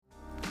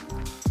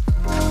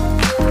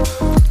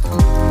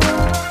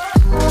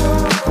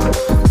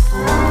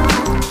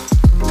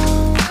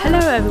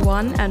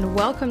everyone, and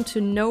welcome to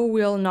No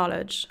Real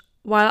Knowledge.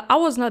 While I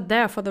was not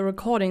there for the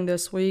recording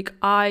this week,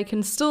 I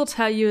can still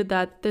tell you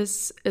that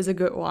this is a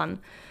good one.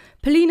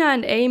 Polina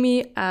and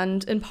Amy,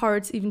 and in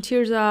parts even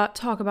Tirza,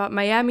 talk about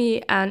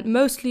Miami and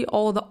mostly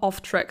all the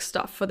off-track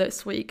stuff for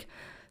this week.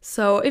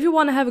 So if you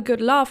want to have a good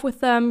laugh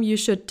with them, you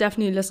should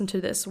definitely listen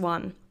to this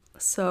one.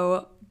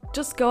 So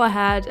just go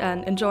ahead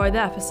and enjoy the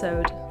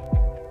episode.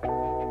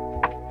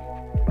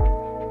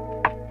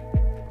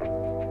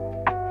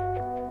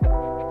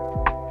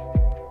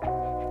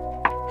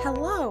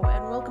 Hello,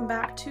 and welcome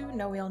back to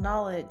No Real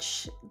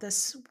Knowledge.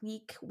 This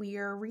week we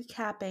are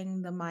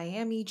recapping the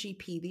Miami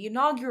GP, the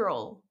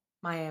inaugural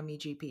Miami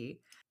GP.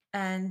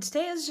 And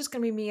today is just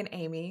going to be me and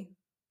Amy.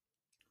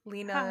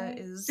 Lena Hi.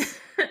 is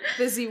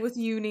busy with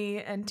uni,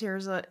 and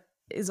Tirza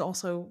is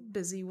also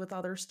busy with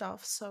other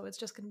stuff. So it's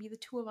just going to be the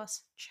two of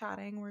us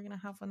chatting. We're going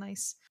to have a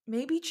nice,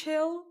 maybe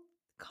chill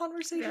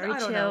conversation. Very I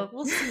don't know. chill.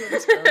 We'll see where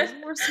this goes.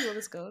 We'll see where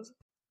this goes.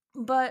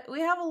 But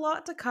we have a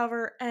lot to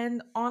cover,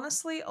 and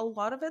honestly, a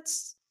lot of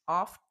it's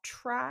off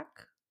track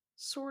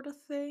sort of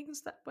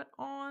things that went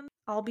on.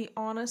 I'll be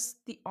honest,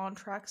 the on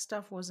track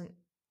stuff wasn't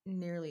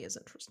nearly as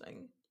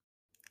interesting.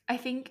 I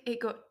think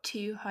it got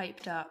too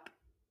hyped up,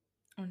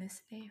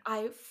 honestly.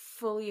 I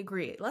fully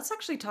agree. Let's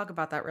actually talk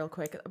about that real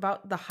quick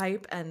about the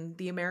hype and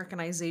the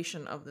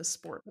Americanization of this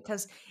sport,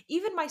 because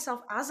even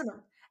myself as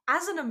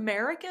an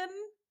American,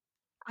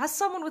 as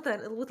someone with a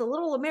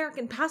little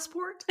American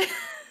passport,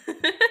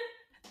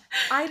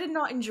 I did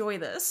not enjoy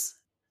this.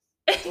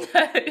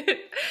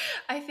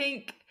 I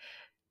think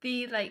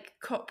the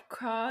cop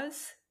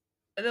cars,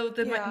 the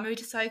Yeah.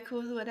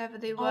 motorcycles or whatever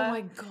they were, Oh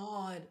my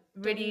god.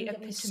 Don't really even get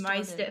me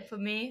epitomized started. it for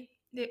me.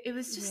 It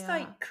was just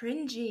Yeah.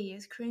 cringy.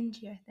 It's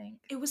cringy, I think.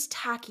 It was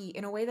tacky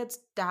in a way that's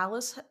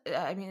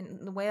in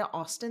the way that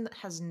Austin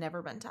has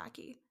never been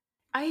tacky.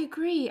 I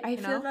agree. I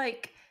feel know?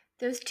 like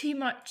there was too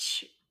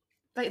much.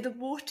 Like the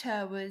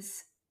water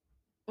was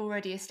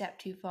already a step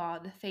too far.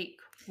 The fake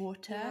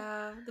water.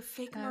 Yeah, the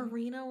fake Um,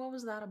 marina, what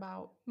was that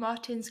about?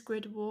 Martin's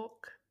grid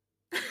walk.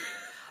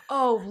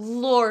 Oh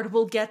Lord,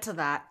 we'll get to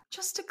that.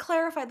 Just to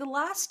clarify, the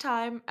last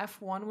time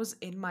F1 was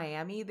in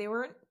Miami, they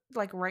weren't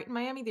like right in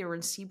Miami, they were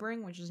in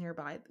Sebring, which is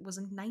nearby. It was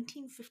in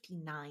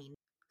 1959.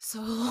 So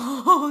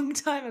a long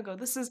time ago.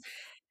 This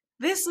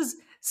is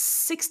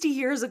 60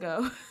 years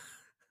ago.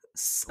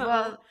 So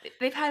Well,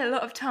 they've had a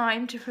lot of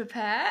time to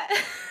prepare,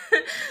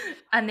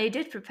 and they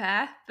did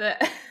prepare,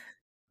 but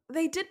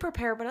they did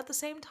prepare, but at the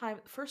same time,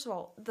 first of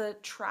all, the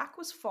track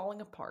was falling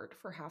apart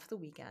for half the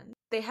weekend.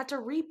 They had to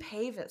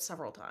repave it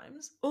several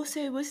times.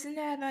 also, wasn't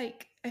there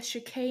like a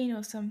chicane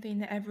or something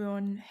that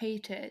everyone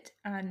hated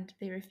and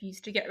they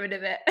refused to get rid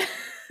of it?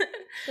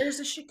 There's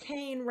a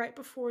chicane right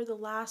before the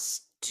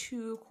last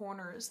two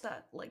corners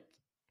that like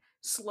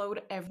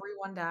slowed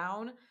everyone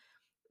down.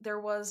 There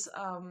was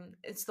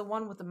it's the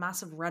one with the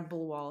massive Red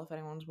Bull wall if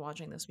anyone's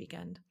watching this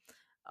weekend.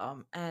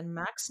 And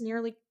Max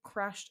nearly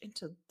crashed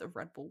into the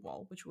Red Bull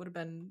wall, which would have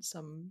been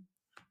some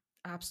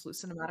absolute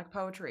cinematic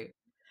poetry.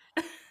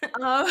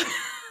 Um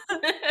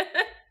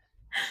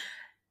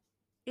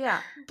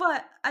Yeah,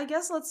 but I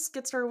guess let's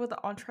get started with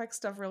the on-track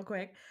stuff real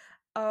quick.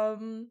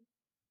 Um,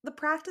 the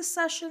practice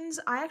sessions,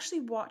 I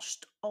actually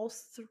watched all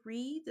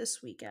three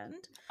this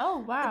weekend.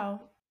 Oh, The,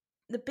 wow.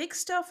 the big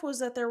stuff was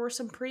that there were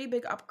some pretty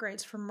big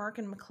upgrades from Merck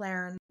and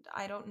McLaren.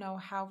 I don't know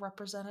how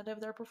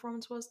representative their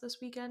performance was this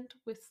weekend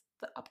with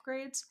the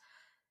upgrades.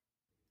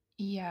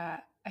 Yeah,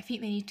 I think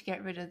they need to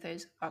get rid of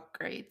those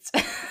upgrades.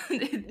 They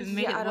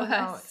made Yeah, it I don't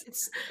know.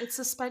 worse. It's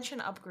suspension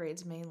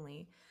upgrades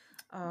mainly.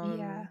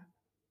 Yeah.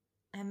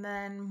 And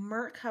then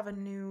Merck have a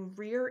new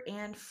rear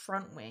and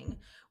front wing,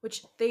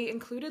 which they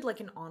included like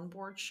an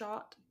onboard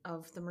shot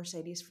of the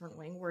Mercedes front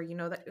wing where you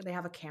know that they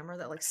have a camera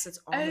that like sits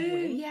on Oh, the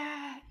wing.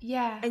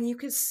 yeah. And you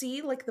could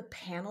see like the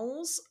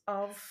panels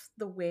of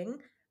the wing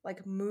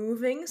like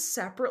moving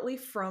separately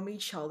from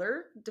each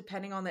other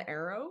depending on the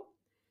arrow.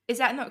 Is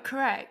that not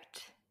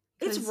correct?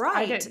 It's 'Cause I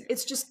right. don't.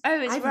 It's just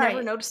Oh, it's I've never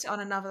right. noticed it on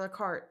another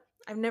car.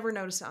 I've never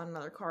noticed it on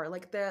another car.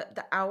 Like the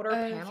outer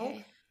panel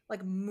Okay.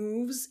 like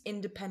moves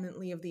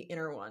independently of the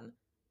inner one,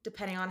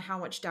 depending on how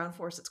much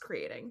downforce it's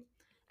creating.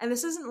 And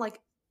this isn't like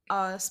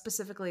a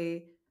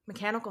specifically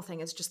mechanical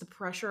thing, it's just the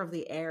pressure of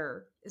the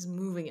air is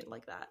moving it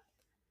like that.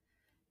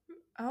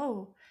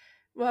 Oh,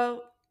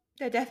 well,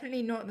 they're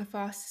definitely not the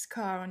fastest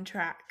car on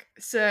track,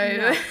 so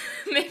No.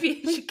 maybe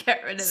you Like, should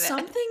get rid of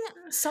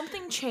it.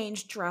 Something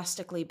changed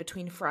drastically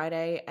between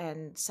Friday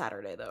and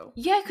Saturday though.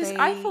 Yeah, because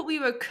I They thought we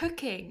were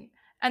cooking,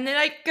 and then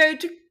I go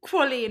to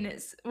quali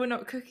and we're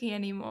not cooking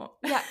anymore.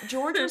 Yeah,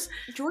 George was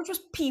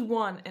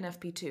P1 and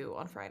FP2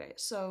 on Friday.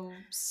 So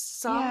Yeah.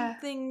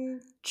 something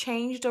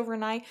changed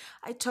overnight.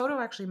 Toto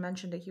actually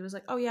mentioned it. He was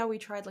like, "Oh yeah, we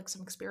tried like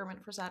some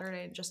experiment for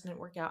Saturday and it just didn't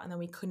work out and then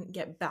we couldn't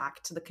get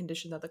back to the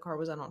condition that the car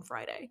was in on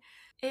Friday."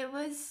 It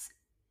was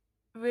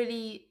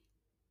really,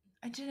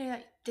 I don't know,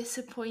 like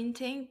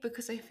disappointing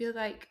because I feel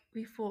like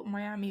we thought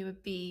Miami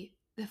would be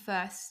the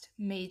first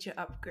major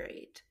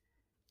upgrade,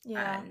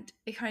 Yeah. and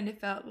it kind of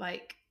felt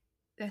like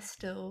they're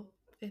still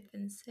fifth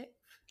and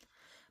sixth.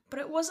 But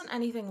it wasn't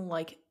anything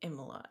like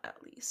Imola, at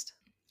least.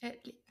 At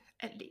least.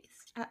 At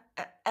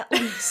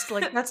least.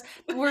 Like,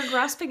 we're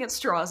grasping at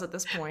straws at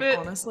this point, But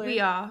honestly. we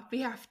are.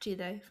 We have to,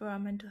 though, for our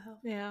mental health.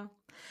 Yeah.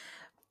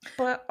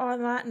 But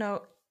on that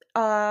note,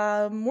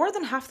 more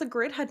than half the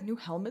grid had new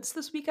helmets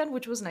this weekend,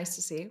 which was nice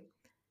to see.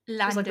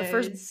 It was like the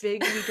first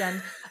big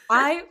weekend.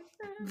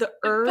 The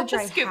urge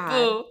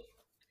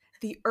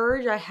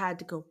I had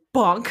to go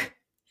bonk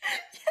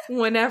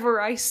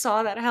whenever I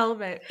saw that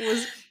helmet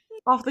was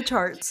off the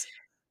charts.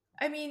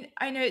 I mean,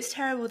 I know it's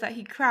terrible that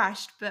he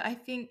crashed, but I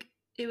think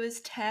it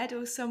was Ted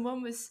or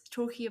someone was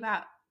talking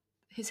about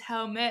his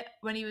helmet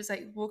when he was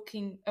like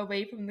walking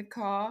away from the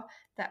car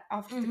that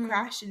after the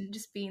crash, and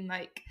just being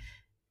like,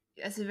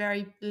 it's a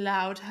very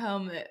loud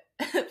helmet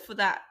for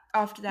that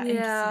after that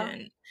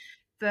incident.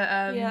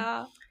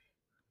 But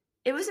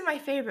it wasn't my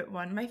favorite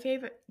one. My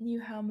favorite new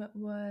helmet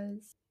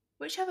was,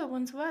 which other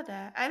ones were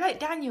there? I like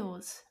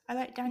Daniel's.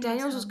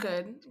 Daniel's was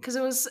good because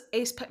it was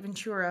Ace Pet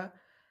Ventura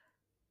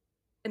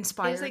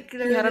inspired. It was like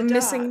he had a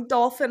missing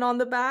dolphin on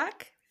the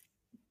back.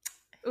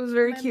 It was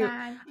very cute.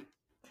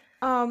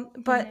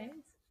 But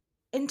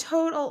in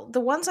total,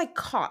 the ones I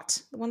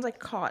caught,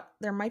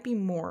 there might be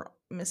more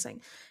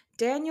missing.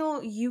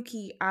 Daniel,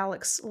 Yuki,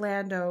 Alex,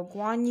 Lando,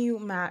 Guan Yu,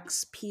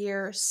 Max,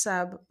 Pierre,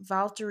 Seb,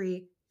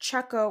 Valtteri,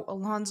 Checo,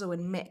 Alonso,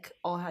 and Mick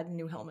all had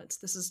new helmets.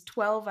 This is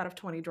 12 out of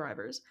 20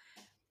 drivers.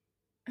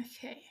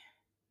 Okay.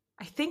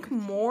 I think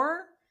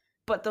more,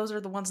 but those are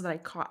the ones that I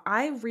caught.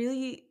 I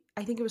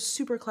think it was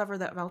super clever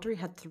that Valtteri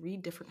had 3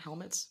 different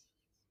helmets.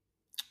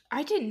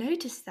 I didn't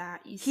notice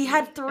that. He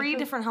had 3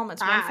 different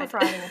helmets. One for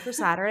Friday, one for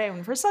Saturday,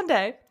 one for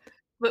Sunday.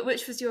 But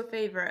which was your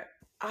favorite?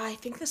 I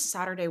think the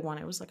Saturday one,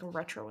 it was like a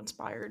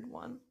retro-inspired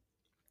one.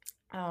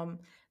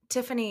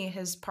 Tiffany,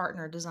 his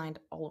partner, designed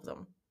all of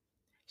them.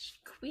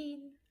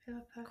 Queen. I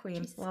love her.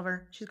 Queen. Love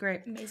her. She's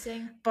great.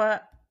 Amazing.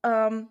 But,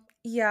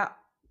 yeah.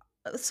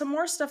 Some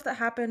more stuff that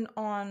happened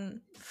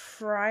on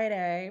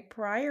Friday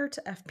prior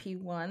to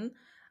FP1.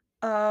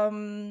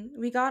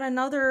 We got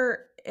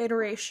another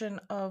iteration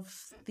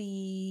of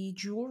the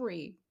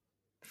jewelry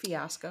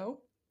fiasco.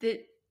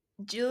 The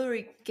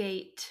jewelry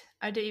gate.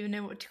 I don't even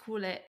know what to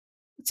call it.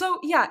 So,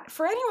 yeah,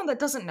 for anyone that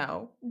doesn't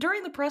know,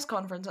 during the press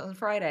conference on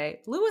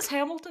Friday, Lewis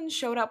Hamilton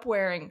showed up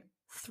wearing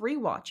 3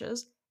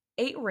 watches,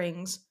 8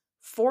 rings,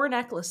 4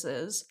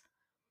 necklaces,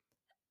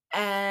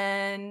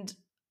 and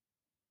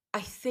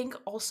I think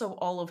also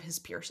all of his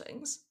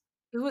piercings.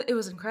 It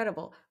was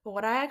incredible. But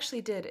what I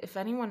actually did, if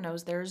anyone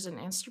knows, there's an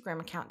Instagram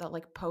account that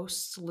like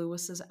posts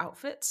Lewis's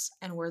outfits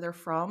and where they're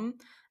from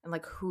and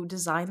like who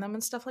designed them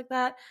and stuff like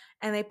that.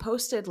 And they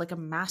posted like a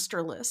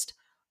master list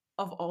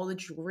of all the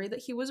jewelry that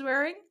he was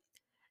wearing.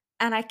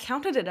 And I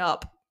counted it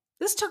up.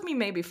 This took me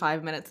maybe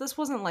 5 minutes. This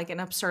wasn't like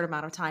an absurd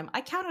amount of time. I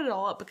counted it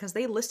all up because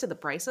they listed the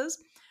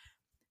prices.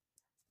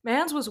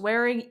 Mans was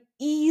wearing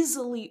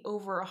easily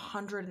over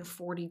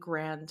 140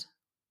 grand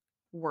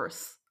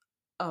worth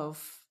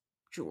of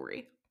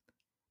jewelry.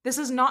 This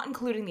is not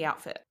including the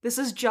outfit. This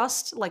is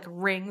just like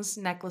rings,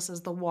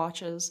 necklaces, the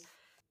watches.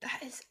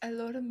 That is a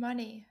lot of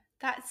money.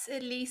 That's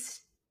at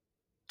least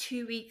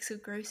 2 weeks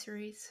of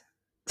groceries.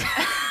 I'm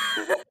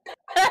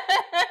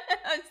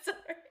sorry.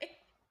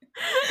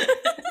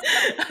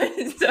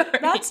 I'm sorry.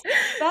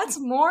 That's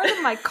more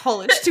than my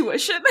college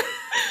tuition.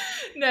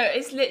 No,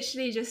 it's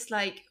literally just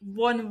like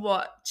one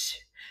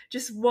watch.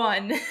 Just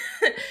one.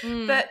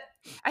 But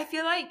I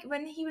feel like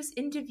when he was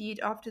interviewed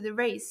after the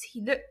race,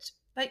 he looked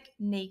like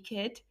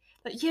naked.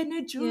 Like he had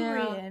no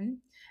jewelry in.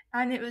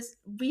 And it was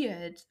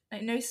weird.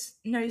 Like no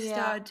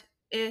stud,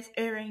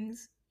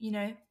 earrings, you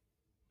know.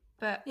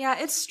 But yeah,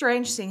 it's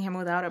strange seeing him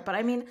without it. But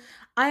I mean,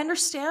 I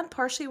understand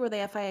partially where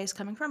the FIA is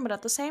coming from, but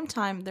at the same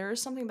time, there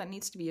is something that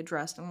needs to be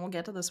addressed, and we'll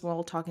get to this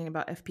while talking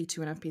about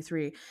FP2 and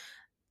FP3.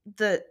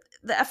 The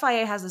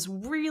FIA has this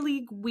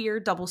really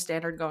weird double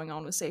standard going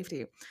on with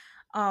safety.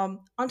 On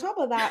top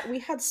of that, we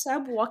had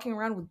Seb walking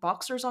around with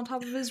boxers on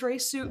top of his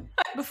race suit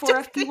before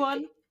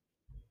FP1.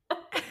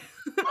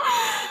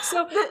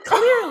 So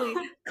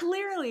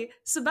clearly,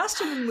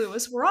 Sebastian and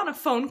Lewis were on a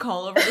phone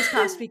call over this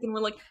past week and we're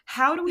like,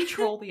 how do we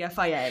troll the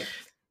FIA?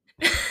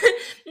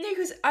 No,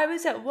 because I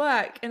was at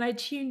work and I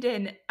tuned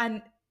in,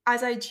 and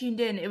as I tuned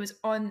in, it was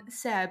on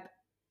Seb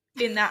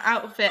in that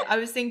outfit. I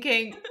was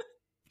thinking,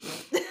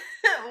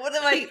 what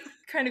have I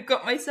kind of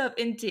got myself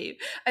into?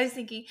 I was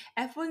thinking,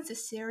 F1's a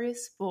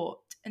serious sport,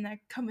 and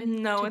they're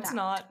coming. No, it's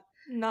not.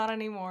 Not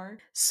anymore.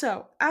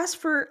 So, as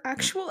for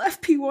actual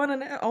FP1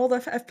 and all the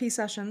FP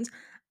sessions,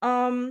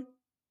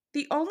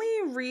 the only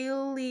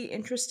really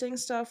interesting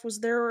stuff was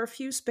there were a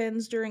few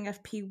spins during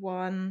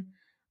FP1.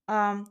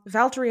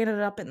 Valtteri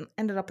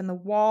ended up in the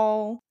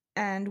wall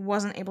and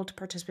wasn't able to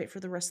participate for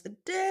the rest of the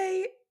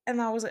day, and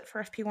that was it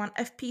for FP1.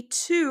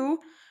 FP2,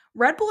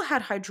 Red Bull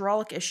had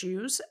hydraulic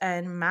issues,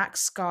 and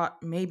Max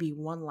got maybe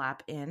 1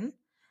 lap in.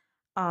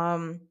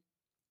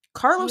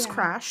 Carlos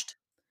crashed.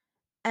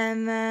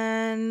 And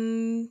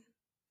then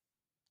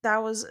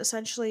that was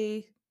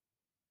essentially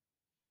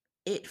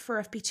it for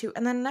FP2.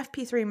 And then in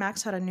FP3,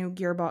 Max had a new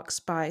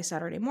gearbox by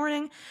Saturday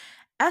morning.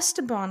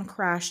 Esteban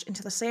crashed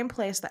into the same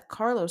place that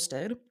Carlos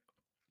did.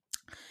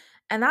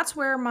 And that's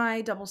where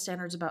my double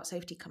standards about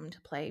safety come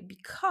into play,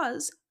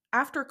 because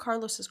after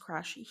Carlos's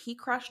crash, he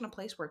crashed in a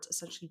place where it's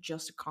essentially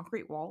just a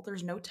concrete wall.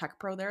 There's no tech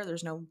pro there,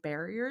 there's no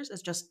barriers,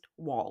 it's just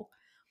wall.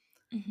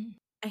 Mm-hmm.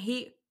 And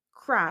he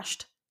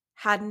crashed,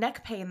 had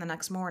neck pain the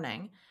next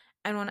morning.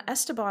 And when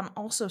Esteban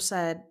also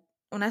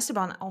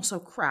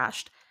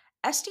crashed,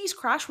 Este's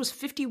crash was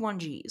 51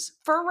 Gs.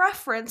 For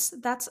reference,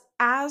 that's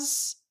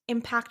as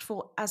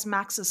impactful as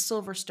Max's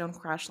Silverstone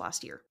crash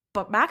last year.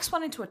 But Max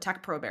went into a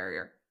tech pro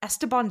barrier.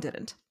 Esteban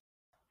didn't.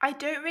 I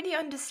don't really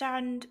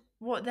understand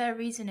what their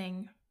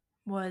reasoning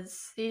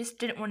was. They just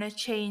didn't want to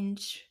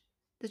change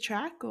the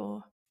track,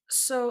 or?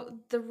 So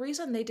the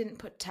reason they didn't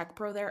put Tech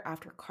Pro there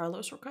after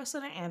Carlos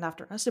requested it and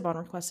after Esteban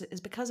requested it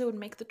is because it would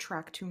make the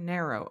track too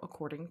narrow,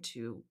 according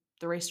to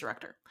the race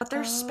director. But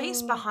there's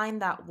space Oh.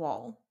 behind that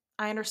wall.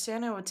 I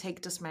understand it would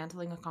take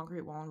dismantling a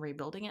concrete wall and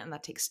rebuilding it, and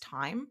that takes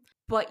time.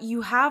 But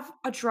you have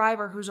a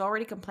driver who's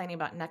already complaining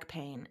about neck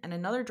pain and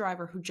another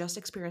driver who just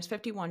experienced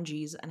 51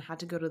 Gs and had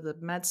to go to the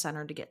med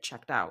center to get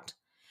checked out.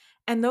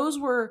 And those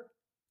were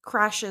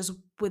crashes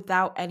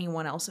without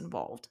anyone else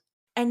involved.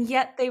 And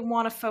yet they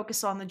want to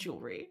focus on the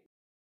jewelry.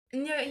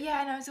 No,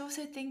 yeah, and I was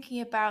also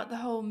thinking about the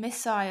whole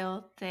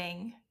missile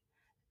thing,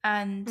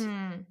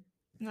 and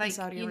like,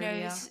 Saudi you know,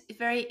 Arabia. it's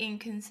very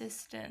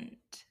inconsistent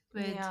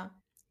with Yeah.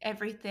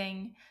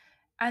 everything.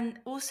 And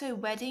also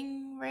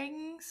wedding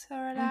rings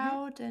are Mhm.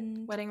 allowed,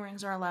 and Wedding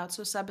rings are allowed,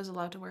 so Seb is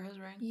allowed to wear his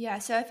ring. yeah,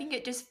 so I think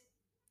it just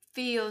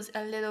feels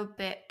a little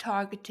bit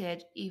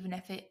targeted, even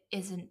if it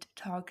isn't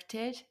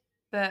targeted.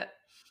 But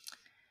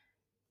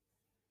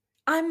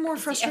I'm more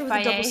it's the frustrated with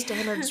the double FIA.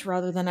 standards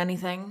rather than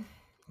anything,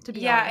 to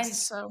be Yeah, honest. and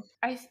So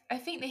I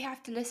think they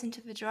have to listen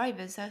to the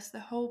drivers. That's the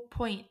whole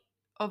point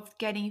of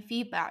getting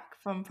feedback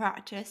from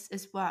practice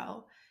as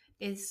well,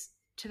 is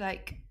to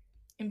like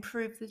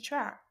improve the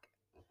track.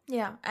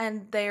 yeah,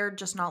 and they're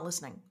just not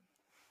listening.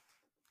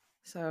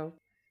 So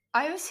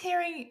I was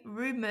hearing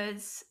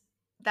rumors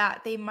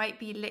that they might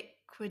be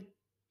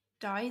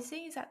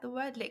liquidizing. Is that the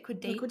word?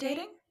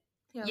 Liquidating?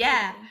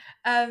 Yeah.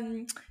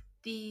 liquidating.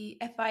 The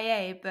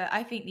FIA, but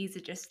I think these are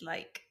just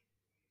like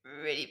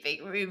really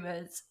big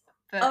rumors.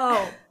 But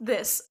Oh,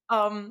 this.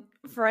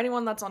 For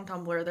anyone that's on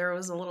Tumblr, there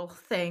was a little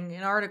thing,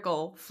 an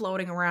article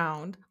floating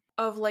around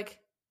of like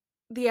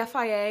the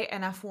FIA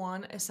and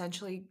F1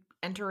 essentially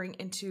entering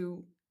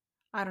into,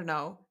 I don't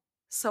know,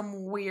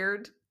 some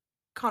weird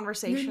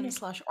conversation No.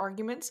 slash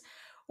arguments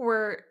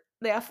where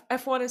the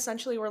F1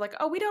 essentially were like,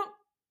 oh, we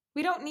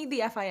don't need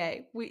the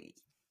FIA.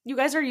 You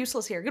guys are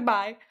useless here.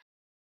 Goodbye.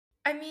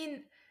 I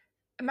mean,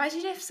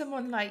 imagine if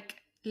someone like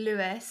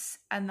Lewis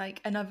and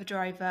like another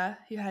driver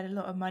who had a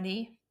lot of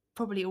money,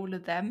 probably all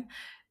of them,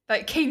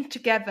 like came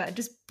together and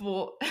just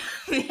bought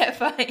the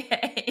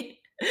FIA.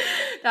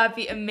 That'd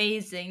be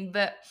amazing.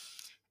 But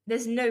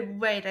there's no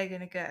way they're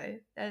gonna go.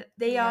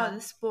 They Yeah. are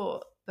the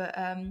sport. But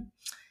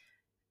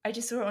I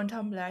just saw it on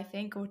Tumblr, I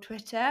think, or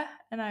Twitter,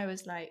 and I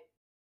was like,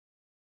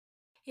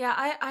 Yeah,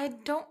 I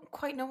don't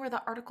quite know where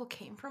the article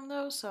came from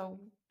though, so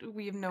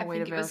we have no I way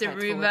to think it was a verify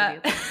its rumor.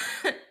 validity at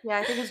this. Yeah,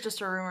 I think it's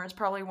just a rumor. It's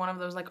probably one of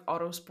those like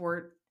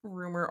Autosport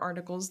rumor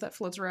articles that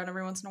floats around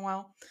every once in a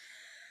while.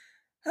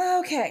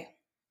 Okay,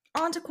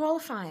 on to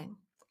qualifying.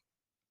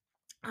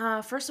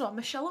 First of all,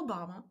 Michelle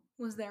Obama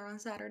was there on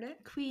Saturday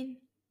Queen.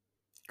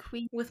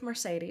 with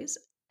Mercedes,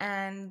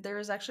 and there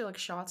was actually like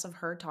shots of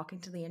her talking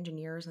to the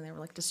engineers, and they were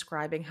like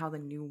describing how the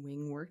new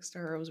wing works to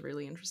her. It was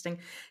really interesting.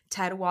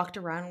 Ted walked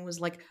around and was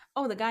like,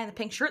 "Oh, the guy in the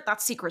pink shirt,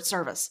 that's Secret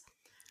Service."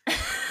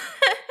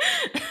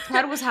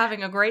 Ted was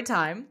having a great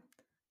time.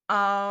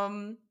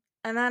 And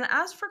then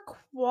as for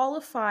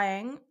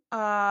qualifying,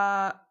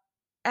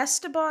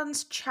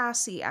 Esteban's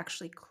chassis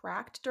actually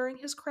cracked during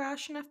his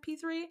crash in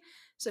FP3,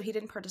 so he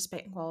didn't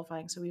participate in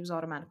qualifying, so he was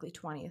automatically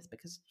 20th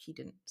because he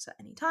didn't set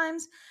any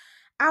times.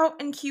 Out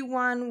in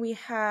Q1, we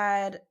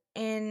had,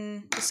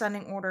 in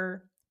descending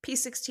order,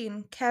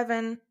 P16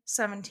 Kevin,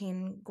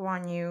 17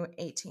 Guan Yu,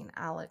 18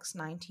 Alex,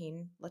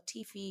 19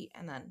 Latifi,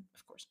 and then,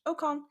 of course,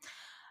 Ocon.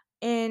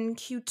 In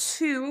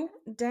Q2,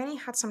 Danny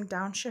had some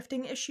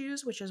downshifting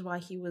issues, which is why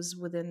he was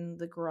within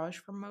the garage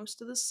for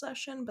most of the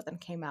session, but then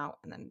came out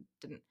and then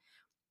didn't.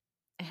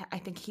 I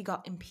think he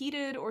got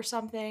impeded or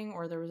something,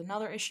 or there was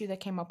another issue that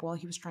came up while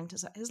he was trying to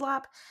set his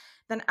lap.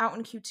 Then out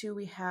in Q2,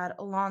 we had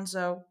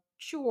Alonso,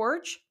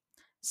 George,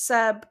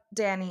 Seb,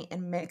 Danny,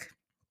 and Mick,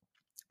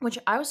 which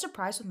I was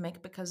surprised with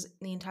Mick because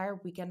the entire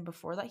weekend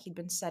before that, he'd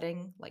been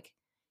setting like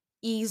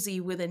easy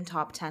within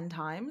top 10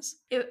 times.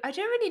 I don't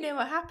really know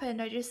what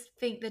happened. I just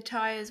think the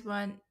tires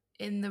weren't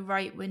in the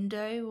right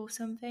window or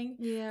something.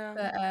 Yeah.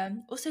 But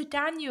also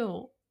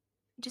Daniel,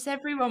 just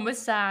everyone was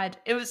sad.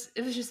 It was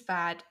just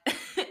bad.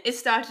 It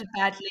started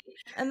badly.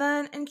 And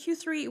then in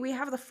Q3, we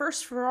have the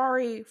first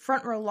Ferrari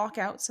front row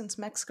lockout since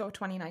Mexico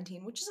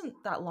 2019, which isn't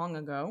that long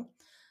ago.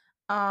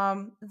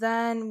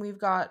 Then we've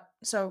got,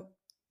 so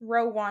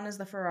row 1 is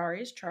the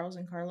Ferraris, Charles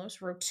and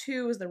Carlos. Row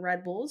 2 is the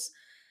Red Bulls,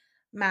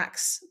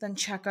 Max, then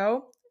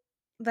Checo.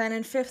 Then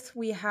in fifth,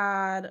 we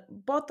had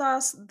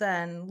Bottas,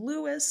 then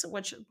Lewis,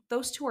 which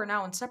those two are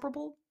now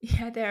inseparable.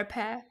 Yeah, they're a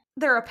pair.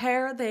 They're a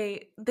pair.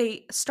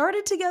 They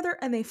started together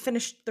and they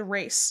finished the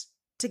race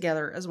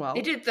together as well.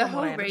 They did the from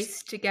what I whole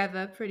race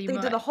together, pretty much.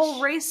 They did the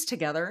whole race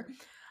together.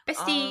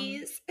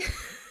 Besties.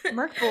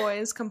 Merc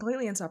boys,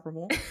 completely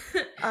inseparable.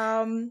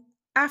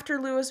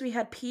 After Lewis, we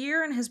had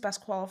Pierre in his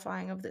best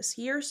qualifying of this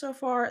year so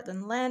far,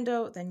 then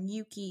Lando, then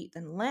Yuki,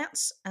 then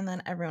Lance, and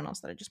then everyone else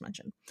that I just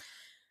mentioned.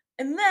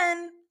 And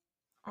then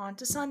on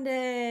to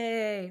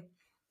Sunday.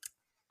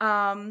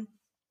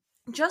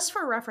 Just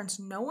for reference,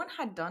 no one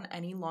had done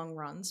any long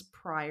runs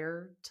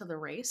prior to the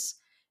race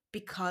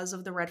because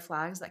of the red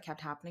flags that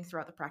kept happening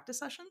throughout the practice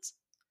sessions.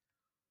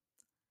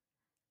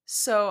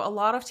 So a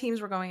lot of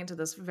teams were going into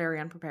this very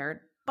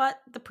unprepared, but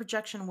the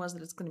projection was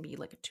that it's going to be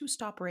like a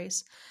 2-stop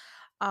race.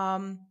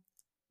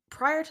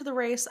 Prior to the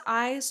race,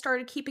 I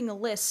started keeping a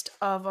list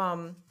of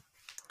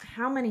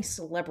how many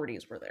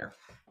celebrities were there.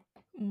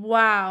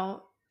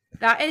 Wow.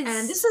 That is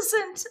And this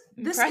isn't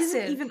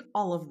impressive. even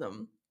all of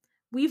them.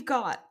 We've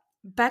got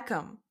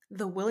Beckham,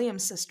 the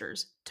Williams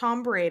sisters,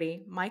 Tom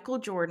Brady, Michael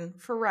Jordan,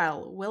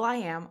 Pharrell,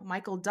 will.i.am,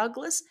 Michael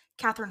Douglas,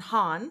 Catherine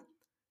Hahn,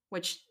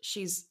 which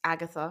she's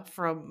Agatha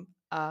from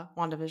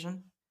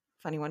WandaVision,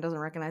 if anyone doesn't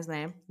recognize the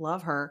name.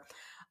 Love her.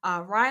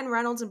 Ryan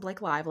Reynolds and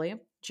Blake Lively.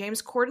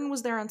 James Corden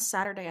was there on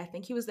Saturday. I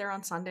think he was there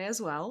on Sunday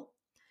as well.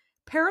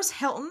 Paris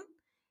Hilton,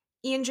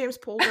 Ian James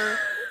Polder,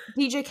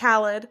 DJ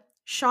Khaled,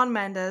 Shawn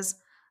Mendes,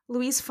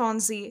 Luis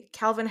Fonsi,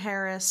 Calvin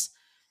Harris,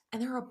 and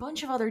there were a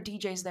bunch of other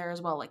DJs there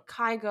as well, like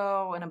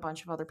Kygo and a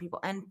bunch of other people.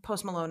 And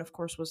Post Malone, of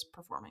course, was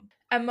performing.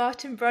 And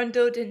Martin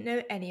Brundle didn't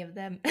know any of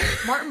them.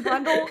 Martin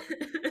Brundle,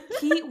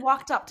 he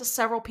walked up to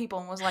several people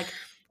and was like,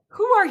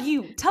 "Who are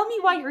you? Tell me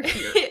why you're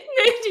here."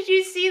 No, did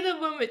you see the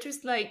one which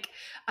was like,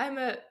 I'm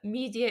a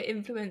media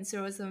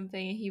influencer or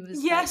something? And he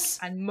was Yes.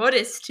 like, and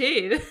modest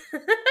too.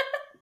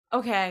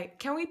 Okay,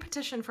 can we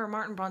petition for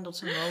Martin Brundle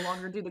to no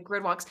longer do the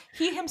grid walks?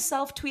 He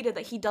himself tweeted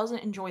that he doesn't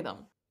enjoy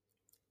them.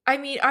 I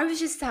mean, I was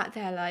just sat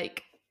there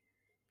like,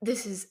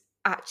 this is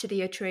actually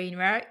a train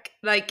wreck.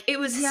 Like, it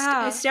was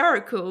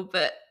hysterical,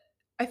 but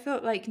I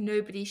felt like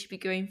nobody should be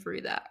going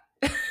through that.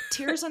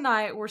 Tears and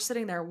I were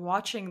sitting there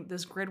watching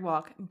this grid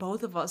walk,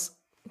 both of us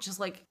just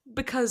like,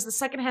 because the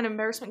secondhand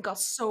embarrassment got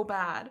so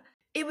bad.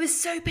 It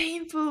was so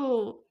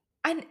painful.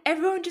 And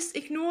everyone just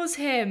ignores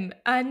him.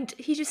 And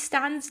he just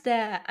stands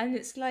there. And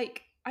it's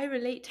like, I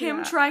relate to him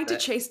that, trying to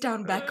chase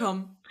down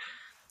Beckham.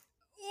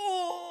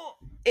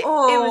 It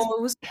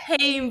was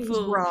painful.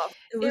 It was rough.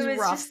 It was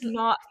rough. Just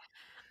not.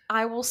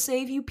 I will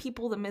save you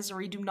people the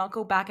misery. Do not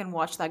go back and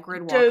watch that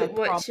grid walk. Don't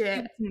watch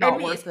it. It's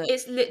not worth it.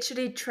 It's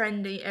literally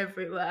trending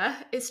everywhere.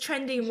 It's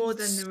trending more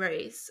than the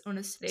race,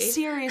 honestly.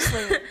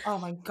 Seriously. Oh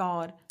my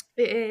god.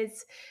 It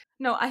is.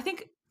 No, I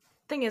think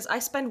thing is I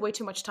spend way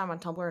too much time on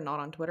Tumblr and not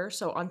on Twitter.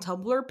 So on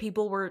Tumblr,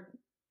 people were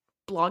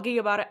blogging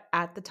about it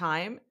at the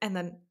time, and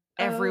then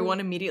everyone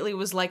immediately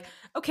was like,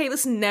 "Okay,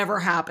 this never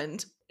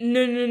happened."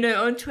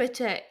 No. On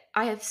Twitter,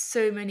 I have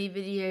so many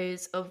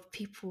videos of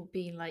people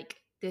being like,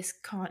 this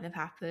can't have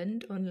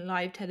happened on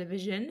live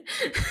television.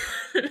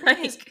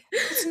 Like,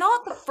 it's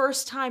not the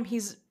first time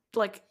he's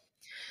like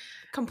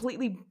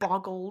completely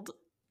boggled.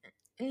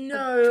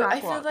 No,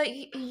 I feel like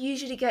he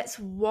usually gets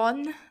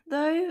one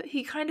though.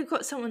 He kind of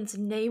got someone's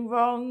name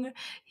wrong.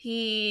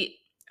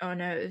 Oh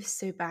no, it was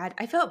so bad.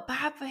 I felt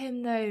bad for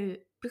him though,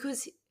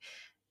 because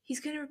he's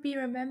going to be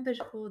remembered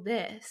for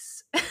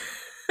this.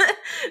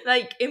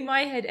 Like, in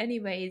my head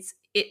anyways,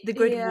 the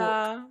grid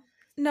walk.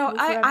 No,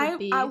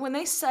 I when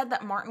they said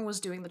that Martin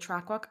was doing the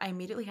track walk, I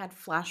immediately had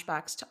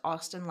flashbacks to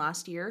Austin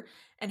last year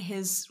and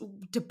his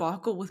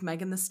debacle with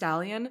Megan Thee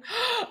Stallion.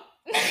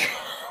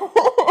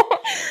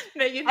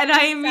 And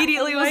I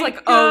immediately was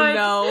like, oh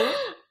no.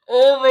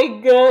 Oh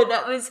my god,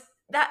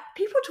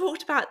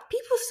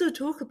 people still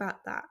talk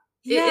about that.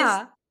 Yeah.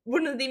 It is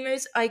one of the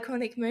most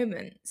iconic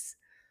moments.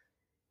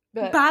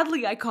 But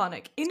badly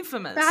iconic.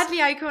 Infamous. Badly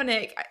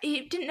iconic.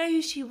 He didn't know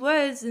who she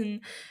was,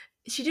 and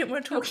she didn't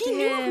want to talk to him. He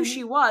knew who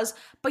she was,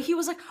 but he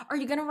was like, "Are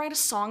you gonna write a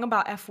song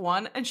about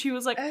F1?" And she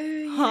was like, "Oh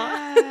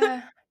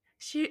yeah."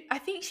 I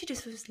think she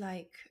just was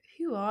like,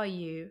 "Who are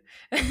you?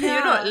 Yeah.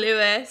 You're not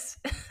Lewis."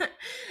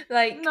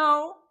 Like,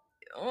 no.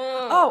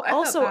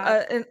 Also,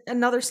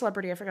 another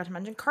celebrity I forgot to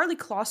mention, Karlie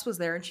Kloss was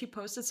there, and she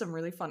posted some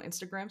really fun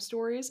Instagram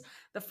stories.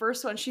 The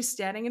first one, she's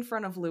standing in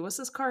front of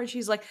Lewis's car, and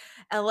she's like,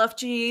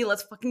 "LFG,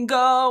 let's fucking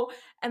go."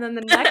 And then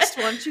the next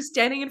one, she's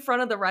standing in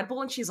front of the Red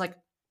Bull, and she's like,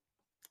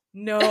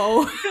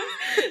 "No."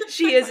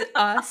 She is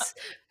us.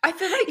 I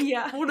feel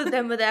like all of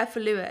them were there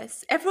for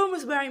Lewis. Everyone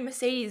was wearing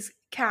Mercedes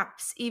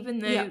caps, even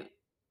though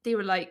they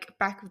were like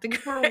back of the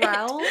grid.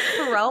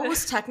 Pharrell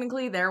was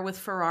technically there with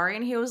Ferrari,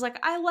 and he was like,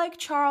 "I like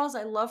Charles,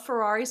 I love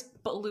Ferraris,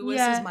 but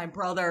Lewis is my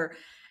brother."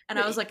 And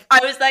I was like,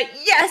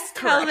 yes,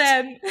 tell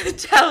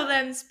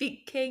them,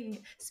 speak.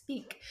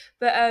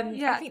 But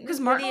I think because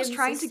Martin was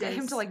trying to get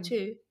him to like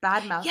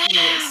badmouth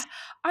Lewis.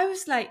 I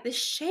was like, the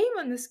shame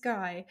on this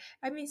guy.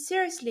 I mean,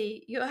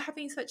 seriously, you're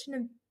having such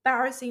an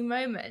embarrassing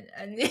moment,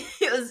 and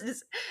it was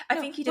just. I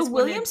think he the just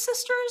Williams wanted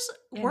sisters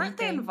weren't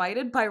they anything.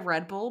 invited by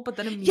Red Bull, but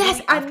then immediately Yes,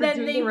 and after then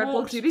doing they the Red Bull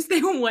walked. duties,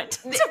 they went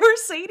to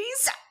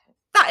Mercedes.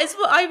 That is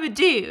what I would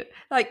do.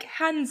 Like,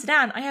 hands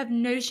down, I have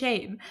no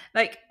shame.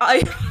 Like,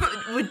 I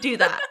would do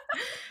that.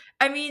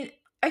 I mean,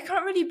 I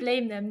can't really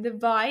blame them. The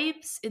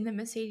vibes in the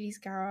Mercedes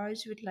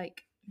garage with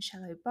like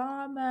Michelle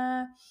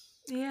Obama.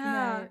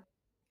 Yeah.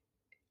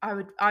 You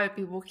know, I would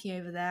be walking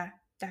over there,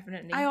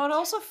 definitely. I would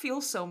also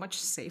feel so much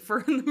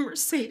safer in the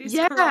Mercedes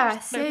Yeah,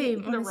 garage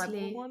same, than the honestly.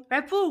 Red Bull one.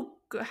 Red Bull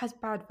has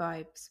bad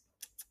vibes.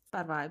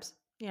 Bad vibes.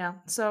 Yeah.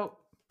 So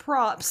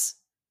props.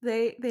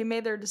 They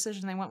made their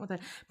decision. They went with it.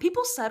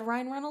 People said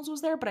Ryan Reynolds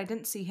was there, but I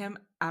didn't see him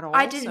at all.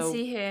 I didn't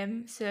see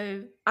him,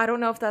 so I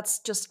don't know if that's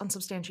just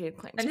unsubstantiated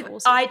claims. and But if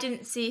we'll see. I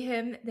didn't see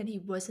him, then he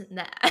wasn't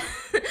there.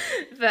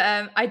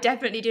 But I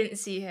definitely didn't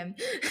see him.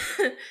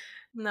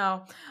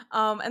 No.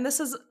 And this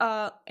is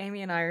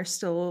Amy and I are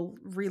still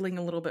reeling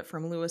a little bit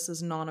from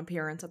Lewis's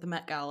non-appearance at the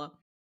Met Gala.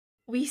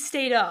 We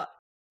stayed up.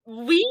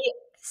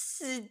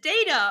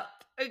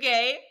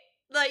 Okay?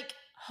 Like,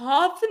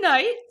 half the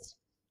night.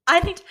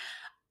 I think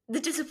the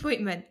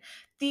disappointment,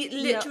 the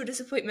literal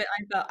disappointment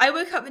I felt. I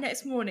woke up the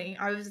next morning,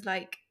 I was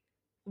like,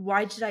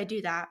 why did I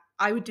do that?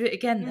 I would do it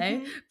again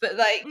though. But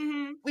like,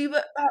 we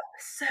were up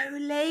so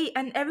late,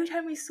 and every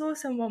time we saw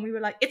someone, we were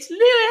like, it's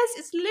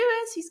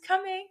Lewis, he's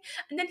coming.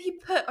 And then he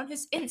put on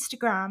his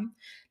Instagram,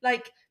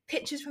 like,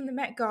 pictures from the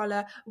Met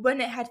Gala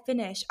when it had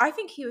finished. I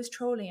think he was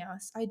trolling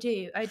us. I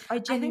do. I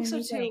genuinely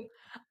think so too.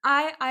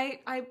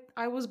 I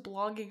was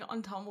blogging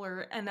on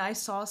Tumblr and I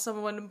saw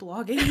someone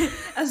blogging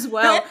as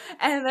well,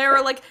 and they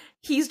were like,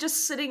 he's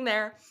just sitting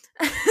there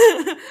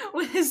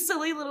with his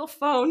silly little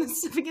phone,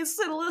 sipping his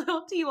silly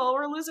little tea while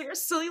we're losing our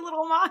silly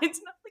little minds.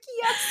 And I'm like,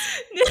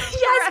 yes,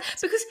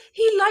 yes, because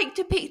he liked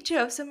a picture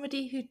of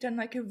somebody who'd done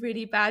like a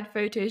really bad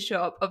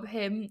Photoshop of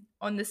him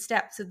on the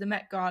steps of the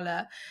Met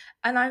Gala,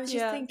 and I was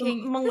just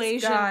thinking,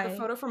 Malaysia, the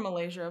photo from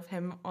Malaysia of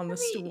him on the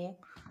stool.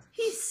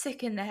 He's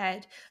sick in the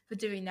head for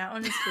doing that,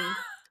 honestly.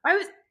 I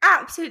was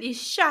absolutely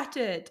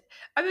shattered.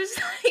 I was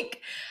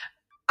like,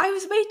 I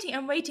was waiting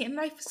and waiting, and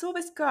I saw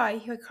this guy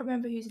who I can't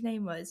remember whose his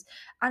name was,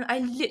 and I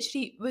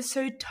literally was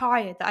so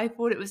tired that I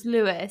thought it was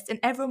Lewis, and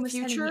everyone was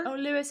telling me, oh,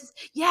 Lewis is,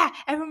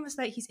 everyone was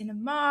like, he's in a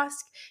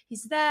mask,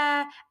 he's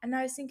there, and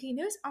I was thinking,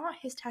 those aren't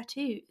his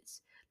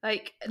tattoos.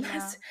 Like,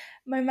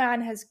 my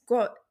man has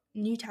got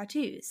new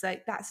tattoos,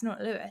 like, that's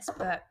not Lewis,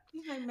 but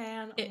my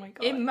man, oh my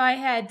God. In my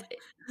head,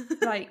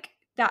 like,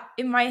 that,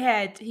 in my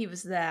head, he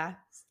was there.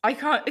 I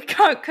can't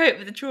cope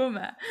with the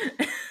trauma.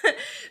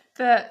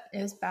 But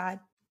it was bad.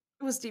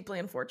 It was deeply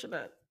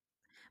unfortunate.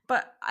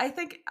 But I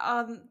think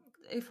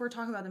if we're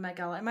talking about the Met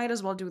Gala, I might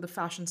as well do the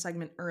fashion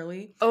segment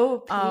early.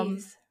 Oh,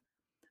 please.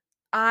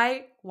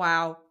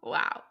 Wow.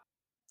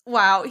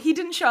 He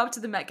didn't show up to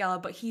the Met Gala,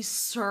 but he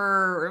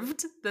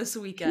served this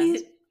weekend.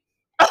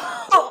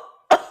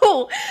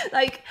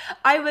 Like,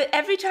 I would,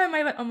 every time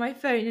I went on my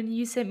phone and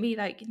you sent me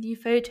like new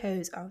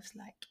photos, I was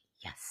like,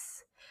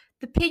 yes.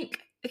 The pink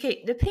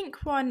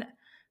one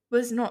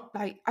was not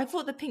like, I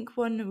thought the pink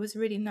one was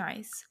really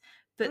nice.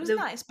 But it was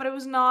nice, but it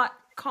was not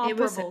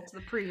comparable to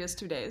the previous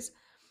 2 days.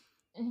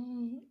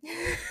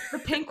 The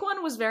pink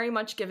one was very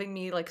much giving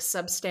me like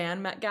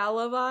Substan Met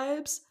Gala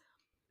vibes.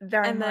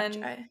 Very much.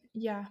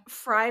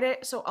 Friday,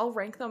 so I'll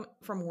rank them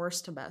from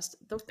worst to best.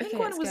 The pink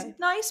one was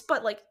nice,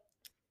 but like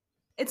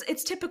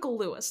it's typical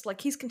Lewis.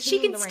 Like, he's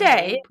continuing. She can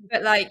stay,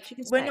 but like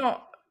we're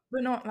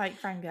not like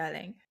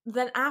fangirling.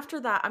 Then after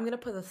that, I'm gonna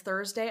put the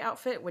Thursday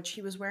outfit, which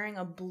he was wearing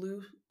a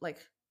blue like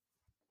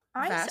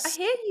vest.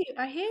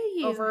 I hear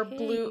you. Over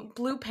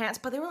blue pants,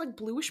 but they were like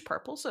bluish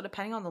purple, so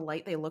depending on the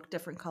light, they look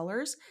different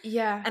colors.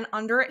 Yeah. And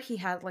under it, he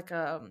had like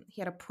a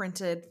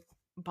printed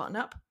button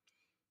up.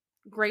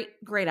 Great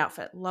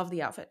outfit. Love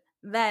the outfit.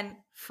 Then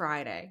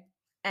Friday,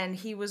 and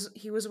he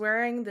was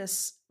wearing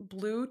this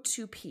blue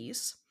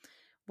 2-piece,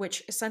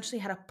 which essentially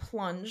had a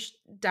plunge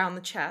down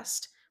the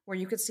chest where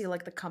you could see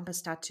like the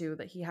compass tattoo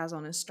that he has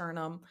on his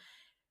sternum.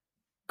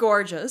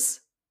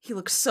 Gorgeous. He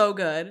looks so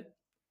good.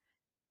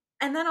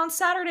 And then on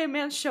Saturday,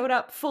 man showed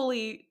up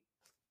fully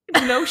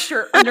no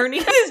shirt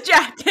underneath his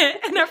jacket,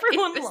 and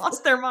everyone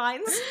lost their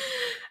minds.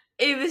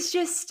 It was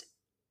just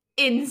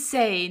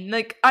insane.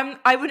 Like,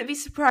 I wouldn't be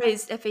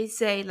surprised if they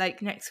say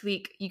like next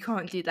week you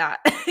can't do that.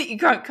 You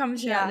can't come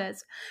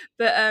shirtless.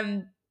 But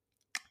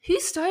who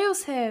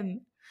styles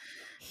him?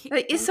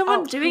 Like, is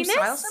someone doing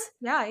this?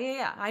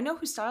 Yeah. I know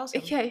who styles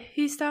him. Okay,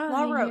 who's styling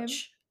him?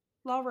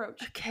 Law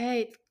Roach.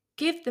 Okay,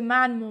 give the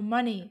man more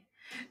money.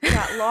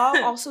 Yeah, Law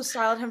also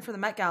styled him for the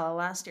Met Gala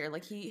last year.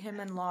 Like, him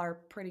and Law are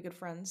pretty good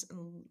friends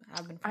and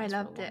have been friends. I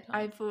loved it.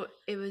 I thought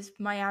it was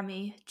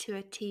Miami to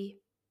a T.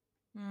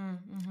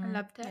 Mm-hmm. I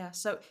loved it. Yeah,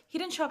 so he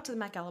didn't show up to the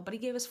Met Gala, but he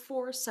gave us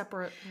 4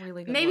 separate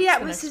really good Maybe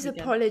that was his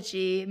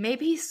apology.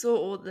 Maybe he saw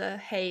all the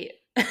hate.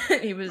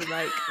 He was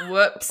like,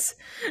 whoops.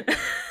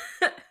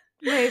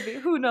 Maybe.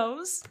 Who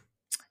knows?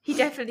 He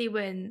definitely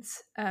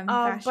wins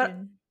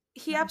fashion.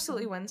 He Nice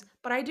absolutely one. wins,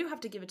 but I do have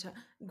to give it to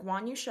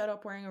Guan Yu. Showed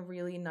up wearing a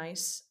really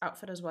nice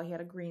outfit as well. He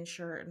had a green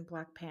shirt and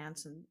black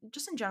pants, and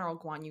just in general,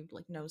 Guan Yu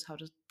like knows how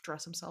to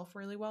dress himself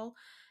really well.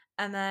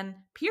 And then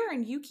Pierre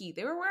and Yuki,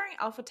 they were wearing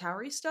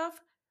AlphaTauri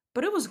stuff,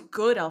 but it was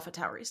good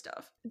AlphaTauri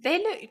stuff. They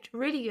looked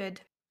really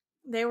good.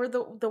 They were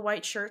the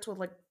white shirts with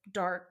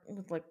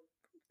like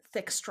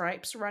thick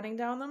stripes running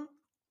down them.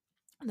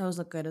 Those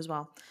look good as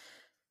well.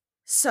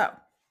 So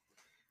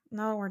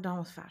now that we're done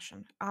with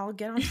fashion, I'll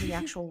get onto the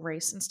actual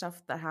race and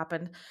stuff that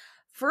happened.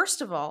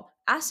 First of all,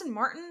 Aston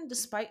Martin,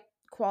 despite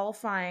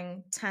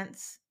qualifying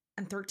 10th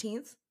and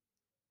 13th,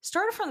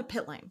 started from the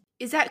pit lane.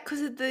 Is that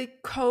because of the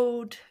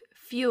cold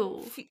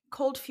fuel?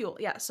 Cold fuel,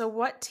 yeah. So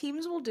what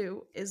teams will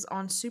do is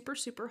on super,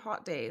 super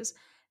hot days,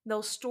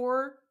 they'll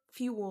store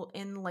fuel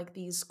in like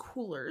these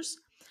coolers.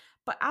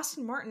 But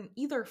Aston Martin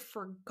either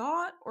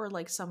forgot or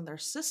like some of their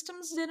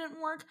systems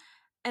didn't work,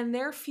 and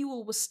their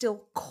fuel was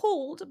still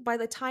cold by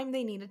the time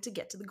they needed to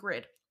get to the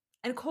grid.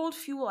 And cold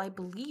fuel, I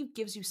believe,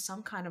 gives you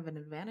some kind of an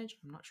advantage.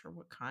 I'm not sure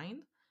what kind.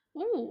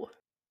 Ooh.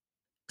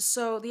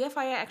 So the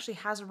FIA actually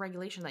has a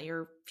regulation that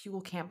your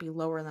fuel can't be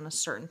lower than a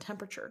certain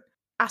temperature.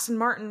 Aston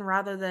Martin,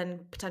 rather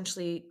than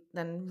potentially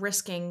then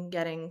risking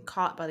getting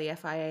caught by the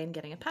FIA and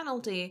getting a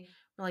penalty,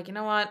 we're like, you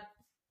know what?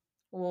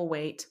 We'll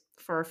wait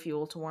for our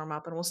fuel to warm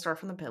up and we'll start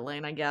from the pit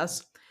lane, I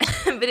guess.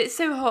 But it's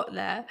so hot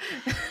there.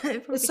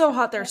 It's so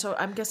hot there, so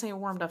I'm guessing it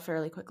warmed up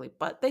fairly quickly.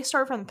 But they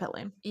start from the pit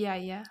lane.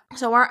 Yeah.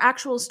 So our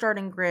actual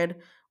starting grid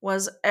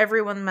was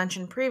everyone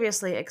mentioned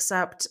previously,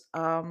 except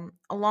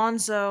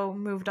Alonso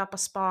moved up a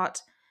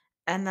spot,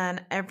 and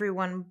then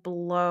everyone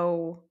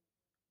below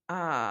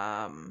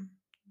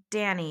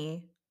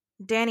Danny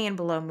and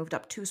below moved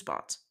up 2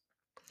 spots.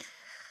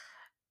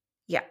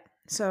 Yeah,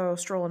 so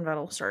Stroll and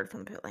Vettel started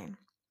from the pit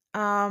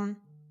lane.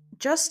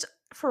 Just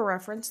for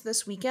reference,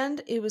 this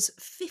weekend it was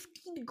 50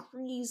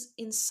 degrees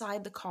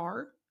inside the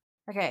car.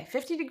 Okay,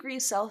 50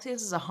 degrees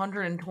Celsius is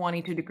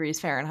 122 degrees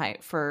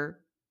Fahrenheit for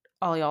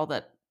all y'all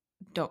that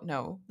don't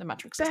know the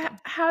metric system.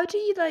 But how do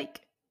you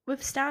like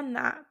withstand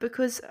that?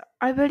 Because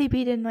I've only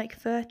been in like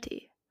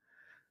 30.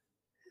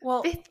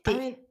 Well, 50. I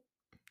mean,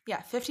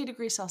 yeah, 50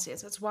 degrees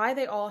Celsius. That's why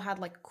they all had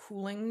like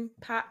cooling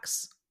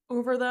packs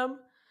over them.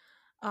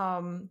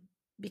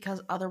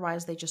 Because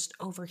otherwise they just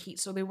overheat.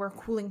 So they wear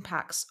cooling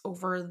packs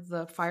over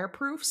the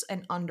fireproofs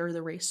and under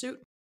the race suit.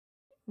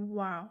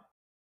 Wow.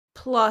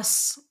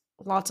 Plus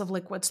lots of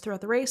liquids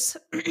throughout the race.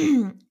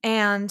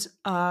 And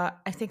I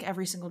think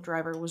every single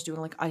driver was doing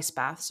like ice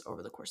baths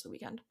over the course of the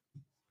weekend.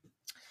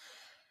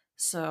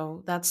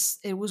 So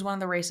it was one of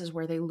the races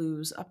where they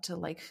lose up to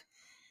like,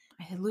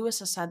 Lewis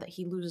has said that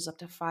he loses up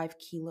to 5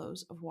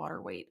 kilos of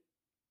water weight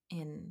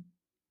in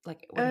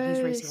like when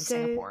he's racing in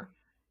Singapore.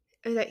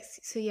 Like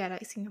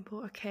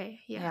Singapore. Okay,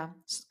 yeah,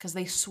 because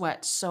they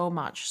sweat so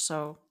much.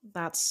 So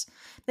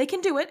they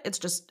can do it.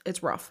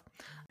 It's rough.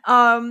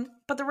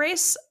 But the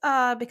race,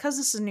 because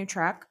this is a new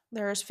track,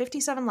 there's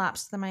 57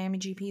 laps to the Miami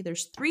GP.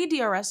 There's 3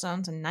 DRS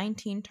zones and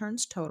 19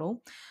 turns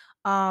total.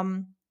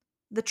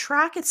 The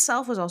track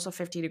itself was also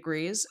 50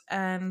 degrees,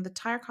 and the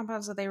tire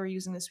compounds that they were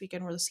using this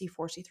weekend were the C4,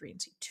 C3, and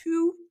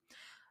C2.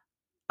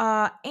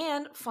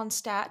 And fun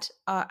stat,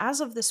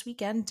 as of this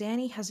weekend,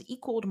 Danny has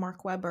equaled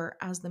Mark Webber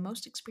as the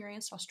most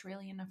experienced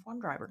Australian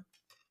F1 driver.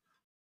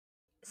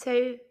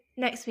 So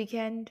next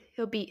weekend,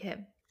 he'll beat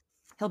him.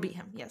 He'll beat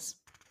him, yes.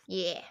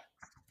 Yeah.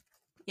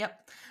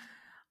 Yep.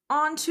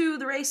 On to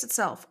the race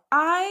itself.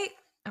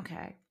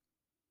 Okay.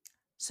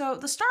 So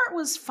the start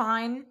was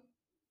fine.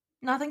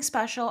 Nothing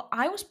special.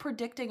 I was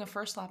predicting a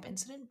first lap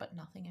incident, but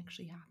nothing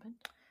actually happened.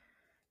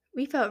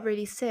 We felt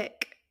really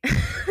sick.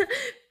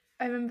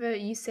 I remember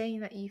you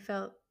saying that you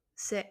felt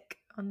sick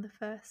on the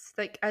first,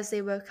 like as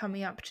they were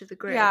coming up to the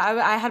grid.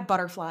 Yeah, I had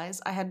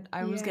butterflies.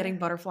 I was getting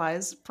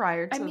butterflies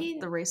prior to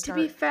the race start.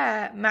 To be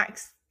fair,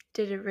 Max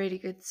did a really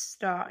good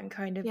start and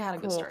kind of had a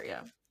good start,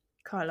 yeah.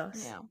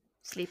 Carlos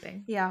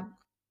sleeping. Yeah.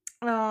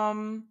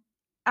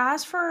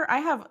 As for, I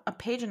have a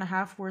page and a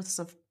half worth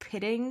of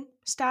pitting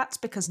stats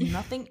because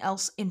nothing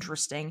else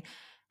interesting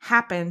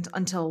happened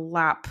until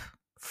lap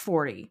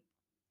 40.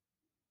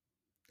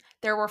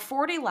 There were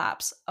 40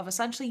 laps of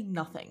essentially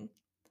nothing.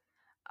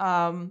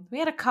 We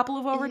had a couple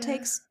of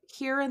overtakes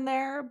here and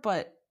there,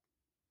 but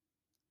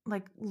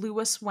like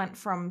Lewis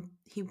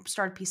he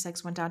started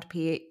P6, went down to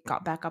P8,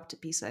 got back up to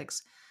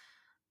P6.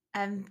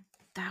 And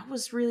that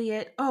was really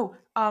it.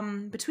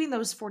 Between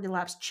those 40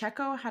 laps,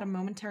 Checo had a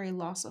momentary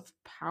loss of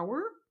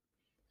power.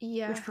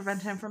 Yeah. Which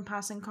prevented him from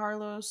passing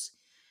Carlos.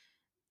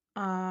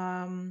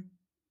 And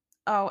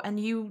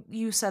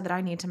you said that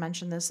I need to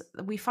mention this.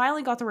 We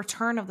finally got the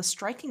return of the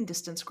striking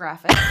distance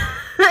graphic.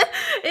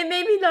 It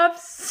made me laugh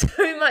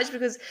so much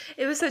because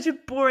it was such a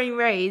boring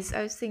race.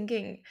 I was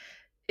thinking,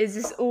 is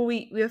this all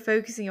we were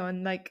focusing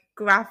on, like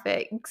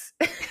graphics?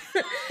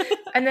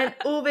 And then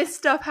all this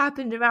stuff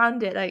happened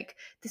around it. Like,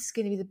 this is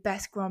going to be the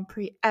best Grand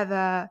Prix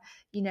ever.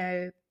 You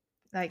know,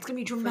 like it's going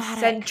to be dramatic. For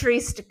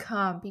centuries to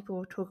come, people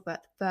will talk about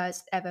the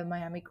first ever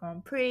Miami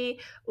Grand Prix,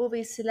 all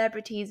these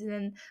celebrities, and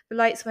then the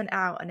lights went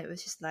out and it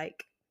was just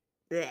like,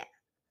 bleh.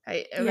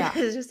 It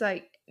was just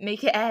like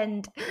make it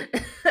end.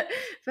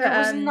 But There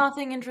was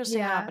nothing interesting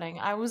yeah. happening.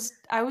 I was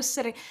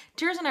sitting.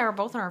 Tears and I were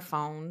both on our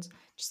phones,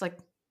 just like,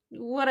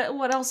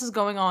 what else is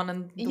going on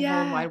in the World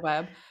Yeah. Wide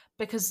Web?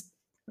 Because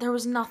there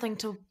was nothing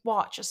to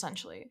watch,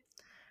 essentially.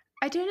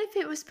 I don't know if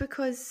it was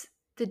because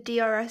the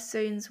DRS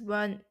zones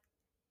weren't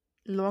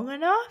long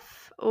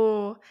enough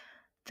or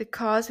the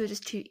cars were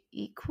just too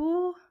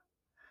equal.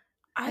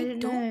 I don't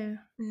know.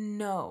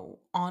 know.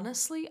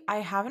 Honestly, I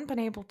haven't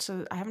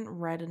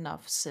read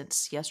enough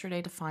since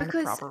yesterday to find a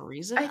Because proper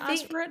reason I as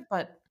think for it,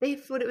 but they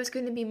thought it was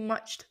going to be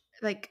much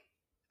like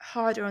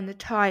harder on the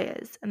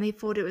tires, and they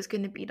thought it was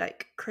going to be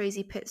like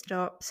crazy pit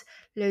stops,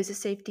 loads of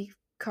safety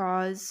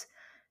cars,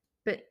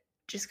 but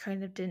just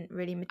kind of didn't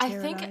really I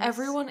materialize. think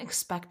everyone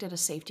expected a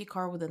safety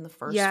car within the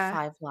first Yeah.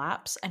 5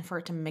 laps and for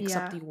it to mix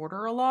up Yeah. the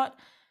order a lot.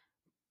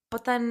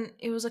 But then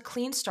it was a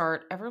clean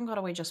start. Everyone got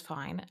away just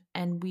fine,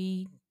 and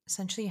we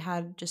essentially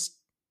had just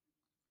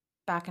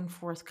back and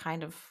forth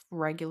kind of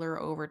regular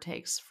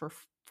overtakes for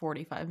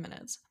 45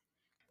 minutes.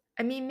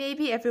 I mean,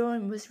 maybe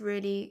everyone was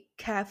really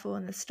careful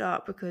in the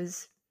start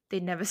because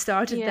they'd never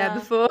started there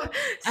before.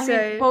 I So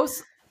mean,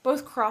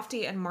 both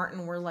Crofty and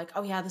Martin were like,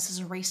 "Oh yeah, this is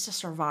a race to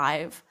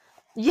survive."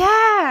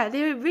 yeah,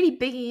 they were really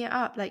bigging it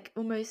up, like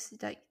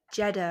almost like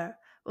Jeddah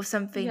or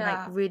something, like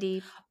Yeah.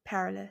 really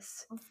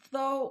perilous.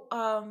 Though,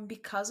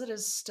 because it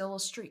is still a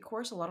street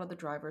course, a lot of the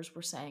drivers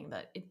were saying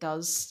that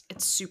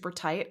it's super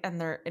tight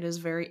and it is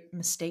very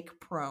mistake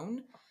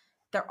prone.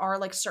 There are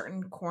like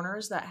certain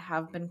corners that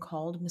have been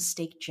called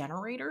mistake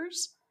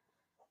generators,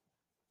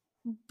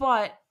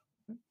 but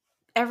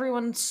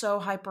everyone's so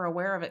hyper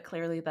aware of it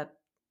clearly that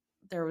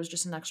there was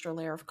just an extra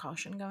layer of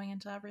caution going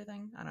into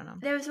everything. I don't know.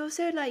 There was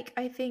also like,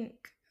 I think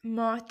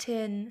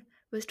Martin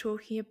was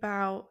talking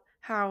about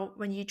how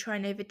when you try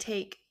and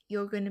overtake,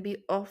 you're going to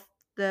be off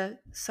the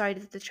side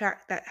of the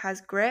track that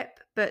has grip,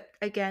 but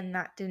again,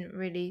 that didn't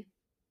really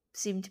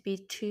seem to be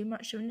too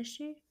much of an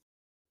issue.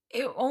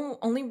 It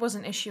only was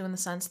an issue in the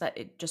sense that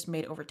it just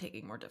made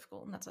overtaking more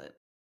difficult, and that's it.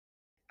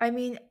 I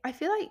mean, I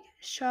feel like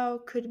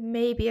Charles could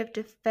maybe have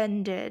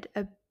defended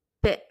a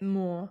bit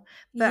more,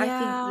 but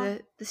I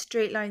think the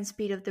straight line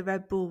speed of the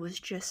Red Bull was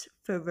just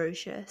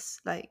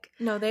ferocious. Like,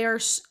 no, they are.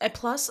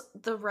 Plus,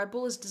 the Red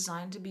Bull is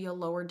designed to be a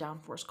lower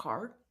downforce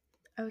car.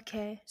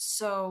 okay.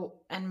 So,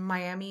 and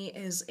Miami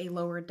is a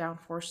lower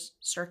downforce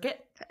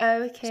circuit.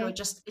 Oh, okay. So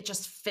it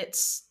just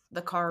fits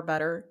the car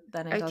better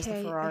than it does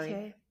the Ferrari.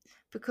 Okay.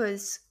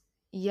 Because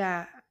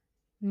yeah,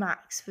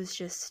 Max was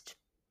just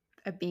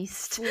a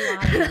beast.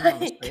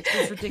 It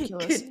was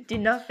ridiculous. Could do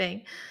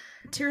nothing.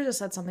 Tirza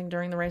said something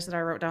during the race that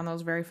I wrote down that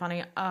was very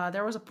funny.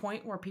 There was a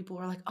point where people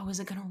were like, "Oh, is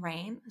it gonna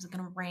rain? Is it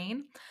gonna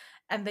rain?"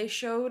 And they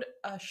showed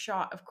a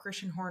shot of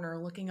Christian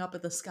Horner looking up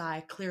at the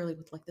sky, clearly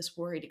with like this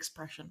worried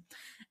expression.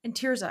 And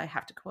Tirza, I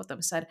have to quote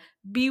them, said,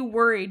 "Be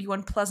worried, you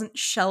unpleasant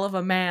shell of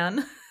a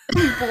man,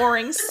 you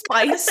boring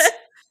spice."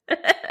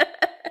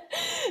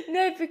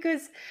 No,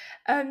 because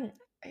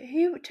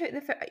who took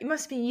the photo? It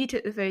must be you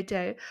took the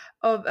photo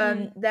of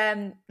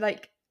them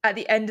like at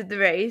the end of the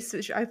race,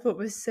 which I thought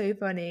was so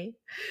funny.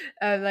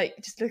 Like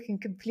just looking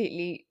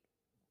completely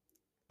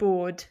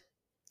bored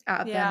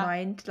out of their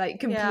mind, like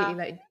completely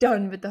like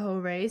done with the whole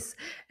race.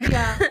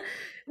 Yeah.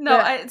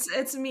 No,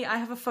 it's me. I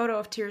have a photo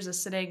of Tirza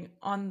sitting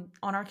on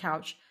our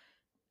couch,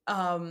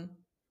 giving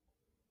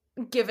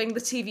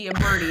the TV a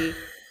birdie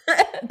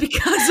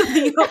because of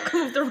the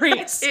outcome of the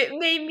race. It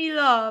made me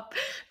laugh.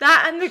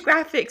 That and the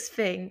graphics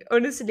thing.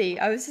 Honestly,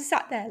 I was just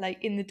sat there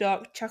like in the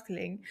dark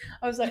chuckling.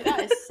 I was like,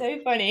 that is so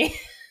funny.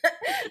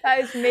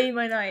 That has made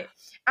my night.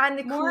 And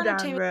the cool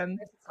down room.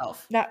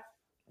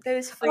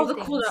 Those three the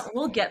cool down.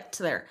 We'll get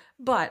to there.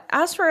 But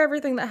as for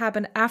everything that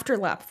happened after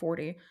lap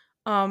 40,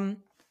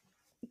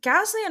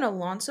 Gasly and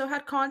Alonso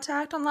had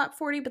contact on lap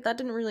 40, but that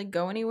didn't really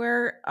go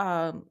anywhere.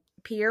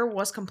 Pierre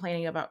was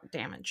complaining about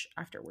damage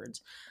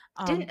afterwards.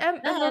 Didn't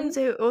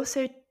Alonso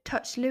also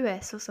touch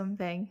Lewis or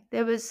something?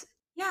 There was.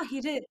 Yeah,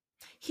 he did.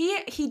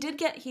 He did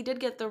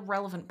get the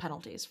relevant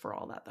penalties for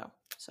all that though.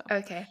 So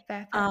okay,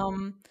 fair.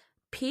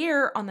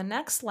 Pierre on the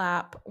next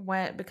lap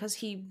because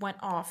he went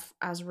off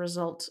as a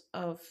result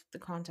of the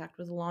contact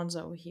with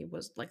Alonso. He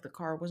was like the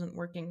car wasn't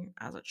working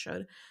as it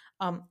should.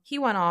 He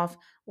went off.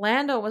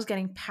 Lando was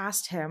getting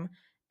past him,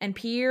 and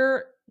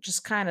Pierre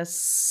just kind of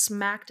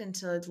smacked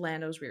into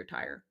Lando's rear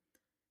tire.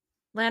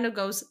 Lando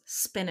goes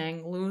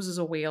spinning, loses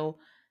a wheel,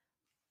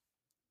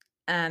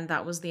 and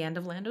that was the end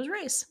of Lando's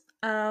race.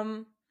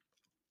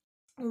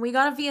 We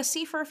got a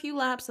VSC for a few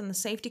laps, and the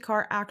safety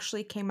car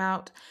actually came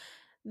out.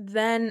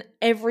 Then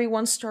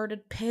everyone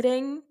started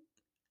pitting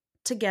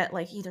to get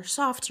like either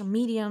softs or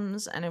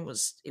mediums, and it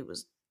was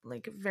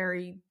like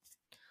very,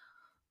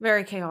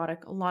 very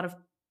chaotic. A lot of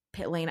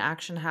pit lane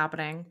action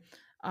happening.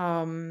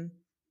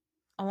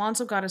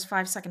 Alonso got his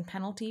 5-second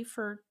penalty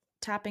for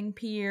tapping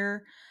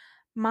Pierre.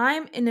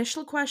 My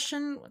initial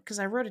question, because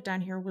I wrote it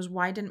down here, was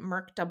why didn't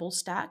Merc double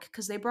stack?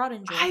 Because they brought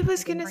in George. I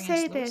was going to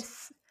say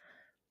this.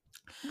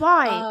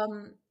 Why?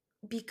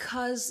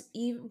 Because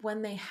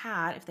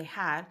if they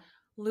had,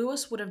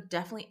 Lewis would have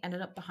definitely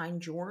ended up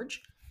behind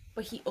George,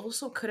 but he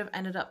also could have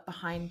ended up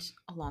behind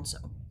Alonso.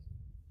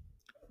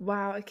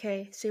 Wow,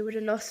 okay. So he would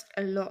have lost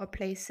a lot of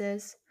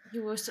places. He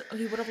would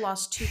have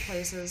lost 2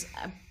 places.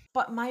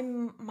 But my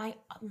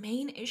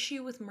main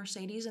issue with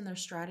Mercedes and their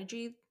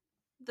strategy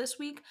this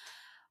week,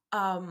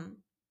 um,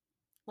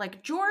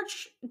 like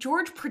George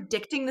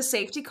predicting the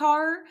safety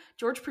car,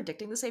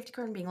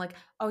 and being like,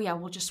 "Oh yeah,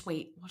 we'll just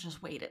wait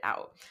it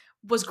out,"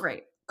 was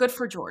great. Good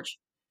for George.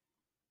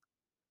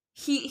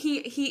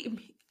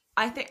 He.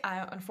 I think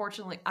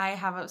unfortunately I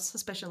have a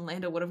suspicion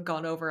Lando would have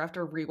gone over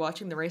after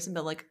rewatching the race and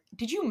been like,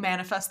 "Did you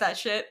manifest that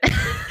shit?"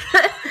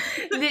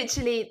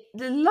 Literally,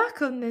 the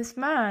luck on this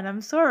man.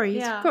 I'm sorry.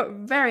 He's Yeah. got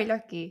very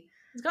lucky.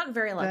 He's gotten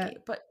very lucky,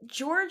 but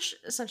George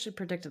essentially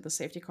predicted the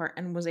safety car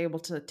and was able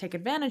to take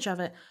advantage of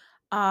it.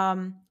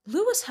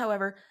 Lewis,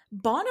 however,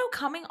 Bono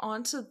coming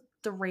onto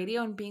the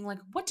radio and being like,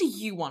 "What do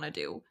you want to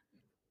do?"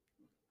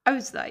 I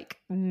was like,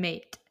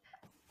 mate,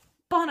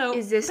 Bono,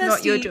 is this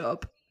not your bestie,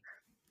 job?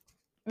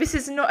 This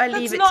is not a That's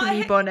leave it not to a me,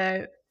 hit-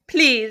 Bono.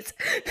 Please,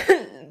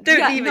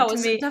 don't leave it to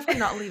it's me. definitely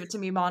not leave it to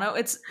me, Bono.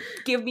 It's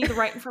give me the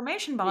right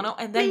information, Bono,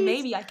 and then Please.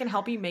 maybe I can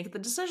help you make the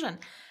decision.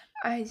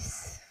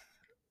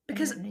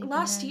 Because don't even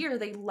last know. year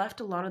they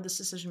left a lot of this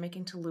decision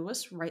making to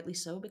Lewis, rightly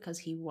so, because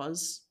he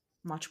was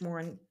much more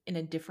in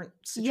a different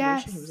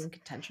situation. He was Yes. in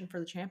contention for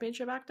the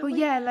championship actively. Well,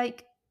 yeah,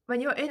 like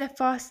when you're in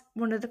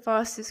one of the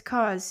fastest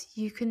cars,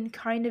 you can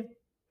kind of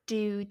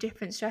do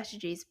different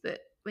strategies, but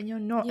when you're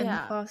not in the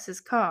Yeah.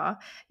 fastest car,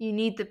 you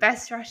need the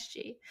best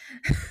strategy.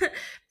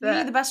 You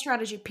need the best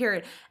strategy,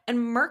 period. And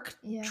Merck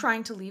Yeah.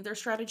 trying to leave their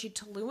strategy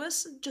to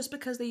Lewis just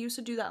because they used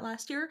to do that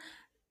last year.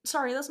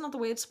 Sorry, that's not the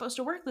way it's supposed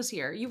to work this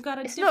year. You've got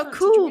a It's different not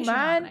cool, situation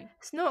man. happening.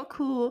 It's not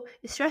cool.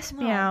 It stressed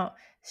me No. out,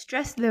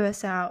 stressed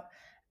Lewis out.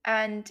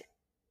 And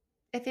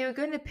if they were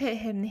going to pit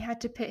him, they had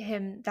to pit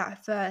him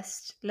that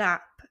first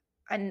lap,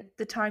 and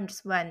the time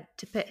just went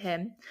to pit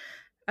him.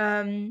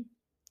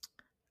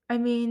 I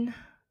mean,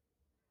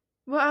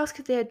 what else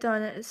could they have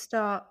done at the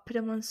start? Put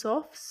him on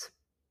softs?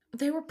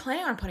 They were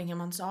planning on putting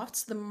him on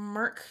softs. The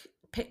Merck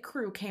pit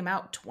crew came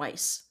out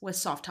twice with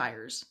soft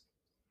tires.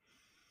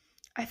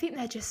 I think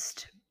they're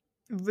just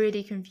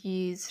really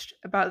confused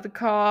about the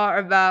car,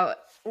 about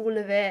all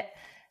of it.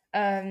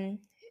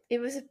 It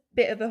was a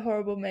bit of a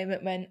horrible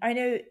moment when I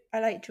know I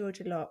like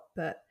George a lot,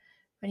 but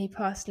when he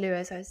passed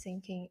Lewis, I was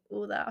thinking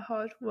all that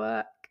hard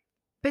work.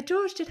 But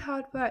George did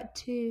hard work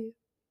too.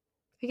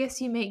 I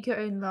guess you make your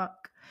own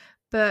luck,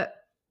 but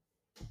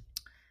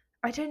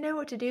I don't know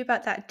what to do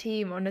about that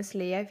team,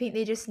 honestly. I think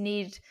they just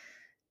need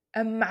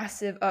a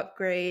massive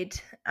upgrade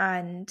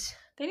and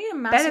They need a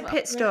massive better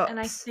pit upgrade, stops. and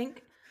I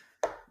think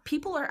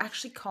people are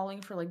actually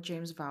calling for like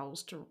James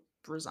Vowles to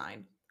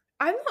resign.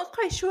 I'm not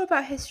quite sure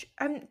about his.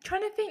 I'm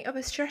trying to think of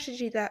a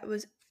strategy that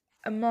was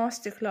a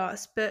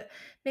masterclass, but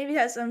maybe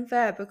that's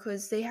unfair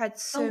because they had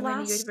so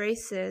many good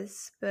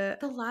races.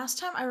 But the last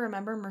time I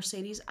remember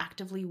Mercedes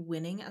actively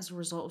winning as a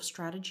result of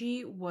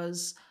strategy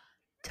was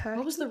Turkey?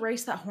 What was the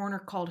race that Horner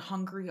called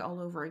Hungary all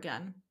over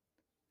again?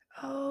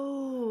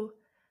 Oh,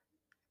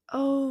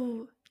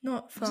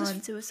 not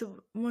France. It was the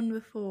one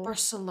before.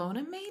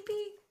 Barcelona,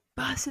 maybe?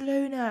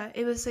 Barcelona.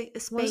 It was like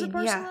Spain. Was it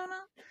Barcelona?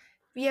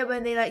 Yeah,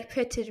 when they like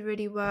pitted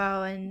really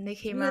well and they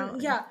came out.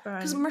 Yeah,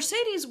 because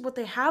Mercedes, what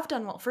they have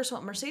done well. First of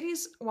all,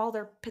 Mercedes, while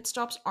their pit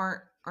stops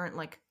aren't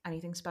like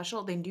anything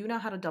special, they do know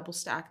how to double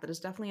stack. That is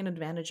definitely an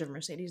advantage of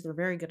Mercedes. They're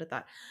very good at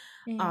that.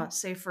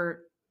 Save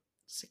for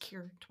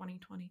Secure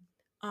 2020.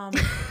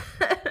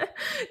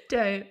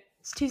 Don't.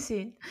 It's too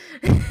soon.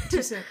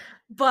 Too soon.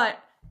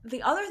 But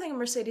the other thing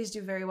Mercedes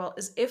do very well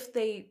is if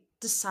they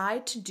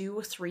decide to do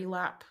a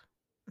 3-stop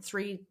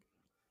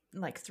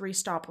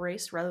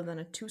race rather than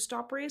a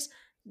 2-stop race,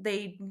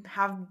 they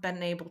have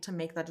been able to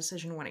make that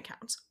decision when it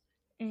counts.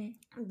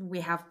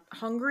 We have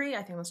Hungary,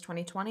 I think that's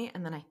 2020,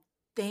 and then I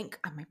think,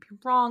 I might be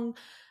wrong,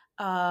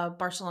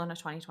 Barcelona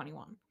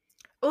 2021.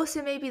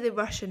 Also maybe the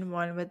Russian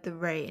one with the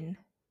rain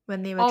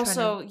when they were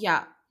also, trying to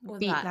yeah,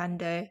 beat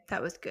Lando.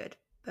 That was good.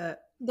 But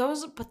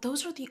those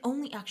are the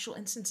only actual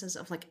instances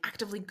of like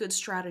actively good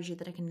strategy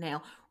that I can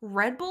nail.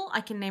 Red Bull,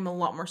 I can name a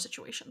lot more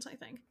situations,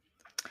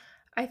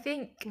 I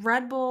think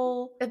Red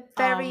Bull are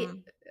very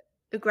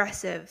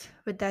aggressive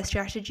with their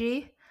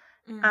strategy,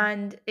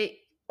 and it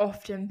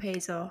often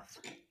pays off.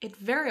 It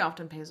very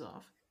often pays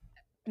off.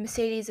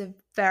 Mercedes are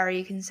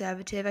very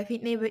conservative. I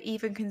think they were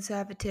even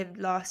conservative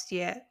last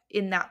year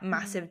in that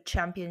massive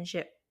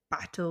championship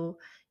battle,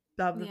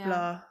 blah blah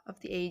blah of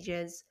the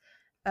ages.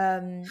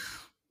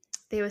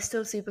 They were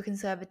still super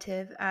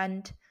conservative,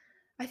 and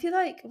I feel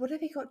like what have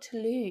they got to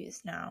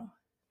lose now?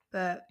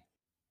 But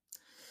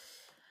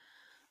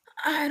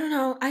I don't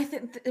know. I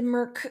think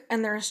Merck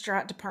and their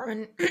strat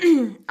department,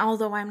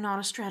 although I'm not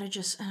a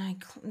strategist and I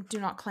do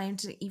not claim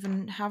to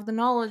even have the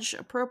knowledge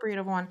appropriate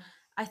of one,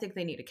 I think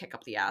they need to kick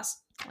up the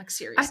ass. Like,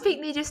 seriously. I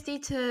think they just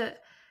need to,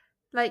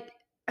 like,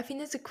 I think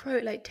there's a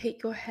quote, like,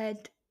 take your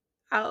head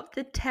out of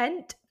the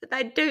tent.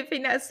 I don't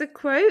think that's the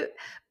quote,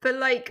 but,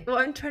 like,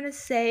 what I'm trying to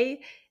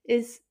say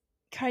is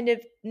kind of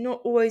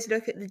not always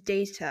look at the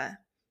data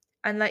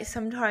and like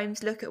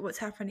sometimes look at what's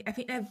happening. I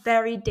think they're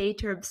very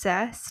data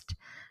obsessed,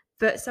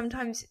 but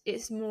sometimes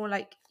it's more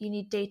like you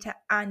need data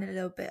and a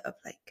little bit of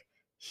like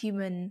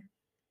human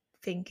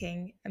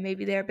thinking, and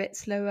maybe they're a bit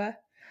slower.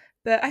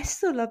 But I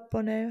still love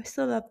Bono. I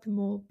still love them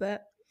all,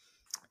 but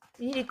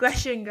we need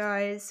aggression,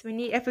 guys. We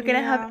need, if we're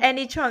gonna have Yeah.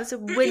 any chance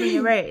of winning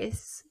a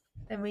race,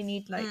 then we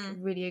need like a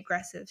Mm. really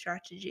aggressive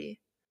strategy.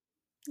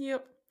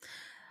 Yep.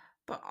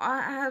 But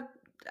I had,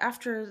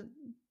 after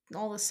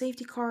all the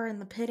safety car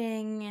and the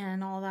pitting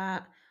and all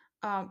that,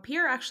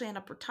 Pierre actually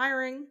ended up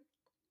retiring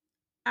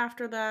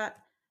after that.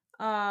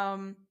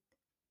 Um,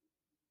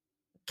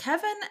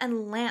 Kevin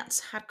and Lance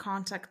had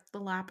contact the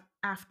lap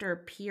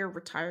after Pierre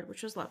retired,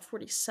 which was lap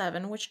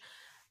 47, which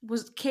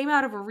came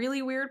out of a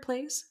really weird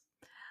place.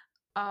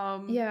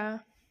 Yeah,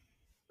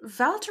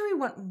 Valtteri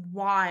went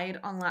wide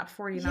on lap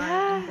 49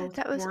 and yeah, both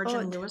that was George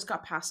and odd. Lewis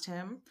got past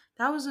him.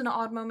 That was an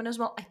odd moment as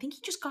well. I think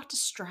he just got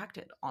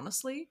distracted,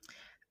 honestly.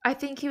 I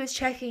think he was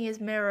checking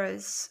his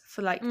mirrors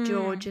for like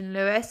George and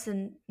Lewis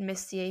and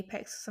missed the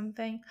apex or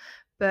something.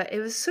 But it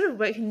was sort of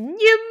like, yum!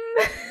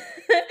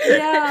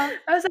 Yeah.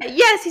 I was like,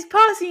 yes, he's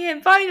passing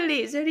him,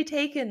 finally. It's only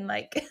taken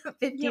like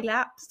 50 Yep.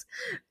 laps.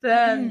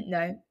 But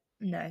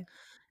no.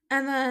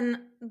 And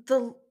then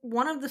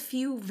one of the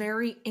few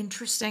very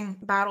interesting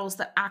battles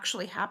that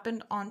actually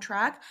happened on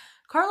track,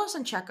 Carlos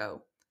and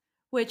Checo,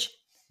 which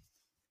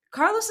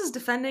Carlos is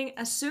defending.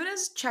 As soon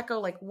as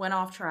Checo like went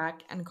off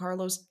track and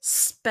Carlos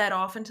sped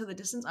off into the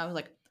distance, I was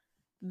like,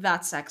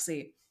 that's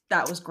sexy.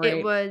 That was great.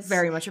 It was.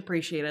 Very much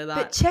appreciated that.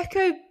 But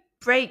Checo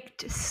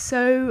braked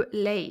so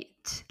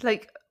late.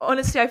 Like,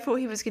 honestly, I thought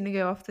he was going to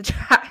go off the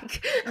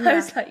track. I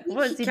was like,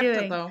 what is he kept it,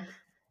 doing? though.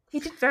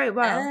 He did very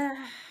well.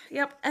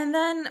 Yep. And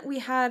then we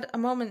had a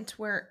moment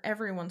where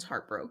everyone's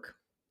heart broke.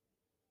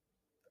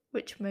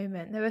 Which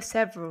moment? There were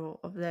several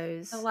of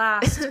those. The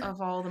last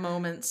of all the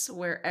moments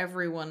where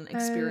everyone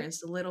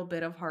experienced a little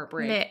bit of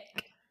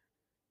heartbreak.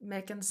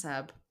 Mick and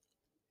Seb.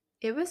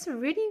 It was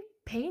really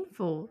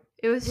painful.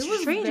 It was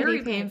strangely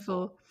very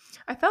painful.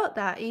 I felt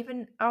that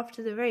even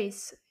after the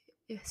race,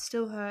 it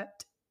still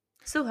hurt.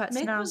 Still hurts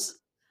Mick now.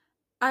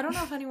 I don't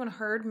know if anyone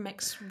heard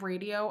Mick's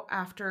radio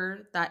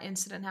after that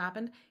incident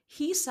happened.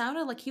 He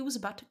sounded like he was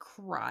about to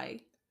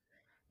cry.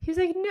 He was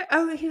like, no.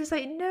 Oh, he was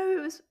like, no,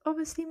 it was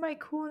obviously my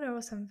corner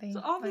or something. It's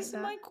obviously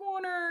like my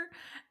corner.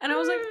 And I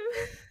was like,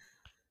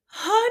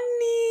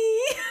 honey.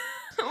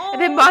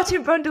 And then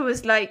Martin Brundle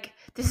was like,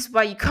 this is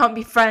why you can't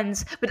be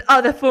friends with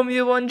other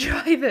Formula One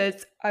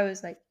drivers. I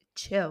was like,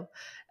 chill.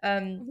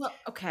 Well,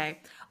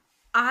 okay.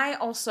 I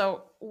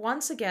also,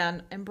 once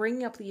again, am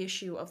bringing up the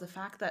issue of the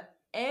fact that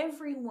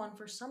everyone,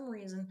 for some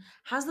reason,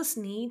 has this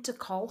need to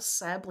call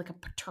Seb like a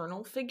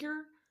paternal figure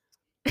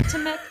to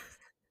Mick.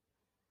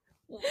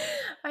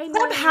 I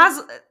know.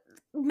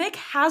 Mick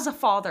has a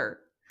father,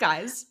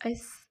 guys.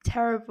 It's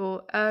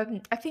terrible.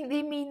 I think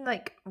they mean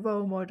like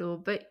role model,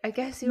 but I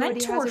guess he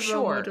already has a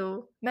role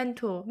model.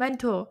 Mentor.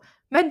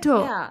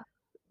 Yeah.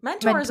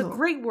 Mentor is a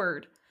great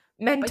word.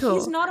 Mentor. But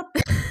he's not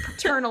a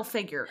paternal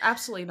figure.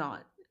 Absolutely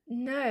not.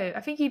 No,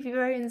 I think he'd be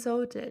very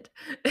insulted.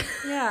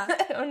 Yeah.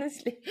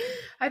 Honestly.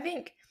 I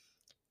think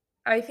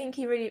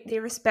they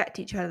respect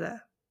each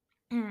other.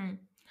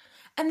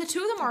 And the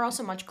two of them are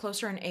also much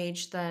closer in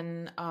age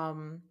than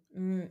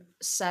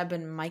Seb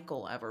and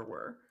Michael ever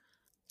were.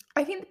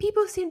 I think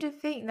people seem to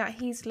think that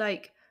he's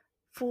like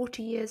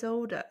 40 years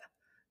older.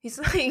 He's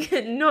like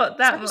not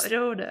that much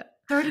older.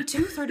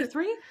 32,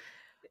 33?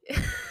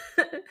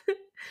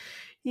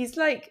 He's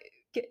like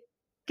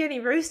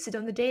getting roasted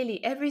on the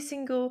daily. Every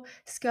single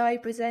Sky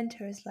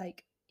presenter is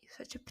like, you're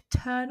such a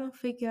paternal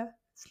figure.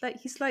 It's like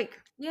he's like,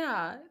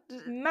 yeah,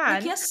 man.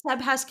 Like, yes,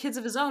 Seb has kids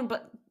of his own,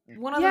 but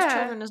one of those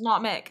children is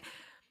not Mick.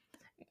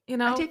 You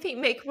know, I don't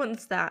think Mick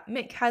wants that.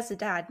 Mick has a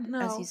dad,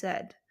 as you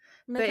said,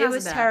 but it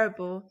was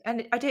terrible,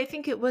 and I don't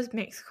think it was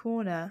Mick's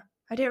corner.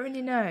 I don't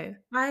really know.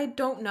 I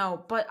don't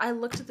know, but I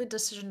looked at the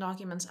decision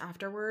documents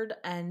afterward,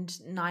 and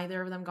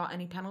neither of them got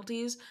any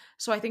penalties.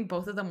 So I think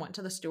both of them went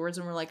to the stewards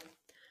and were like,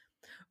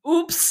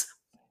 "Oops."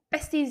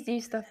 Besties do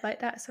stuff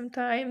like that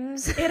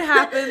sometimes. It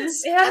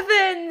happens. It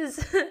happens.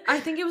 I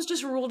think it was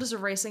just ruled as a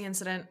racing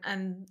incident,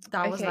 and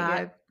that was that.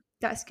 Yeah.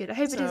 That's good. I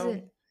hope it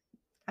isn't.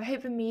 I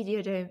hope the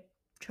media don't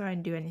try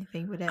and do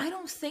anything with it. I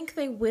don't think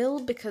they will,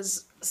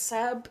 because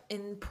Seb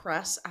in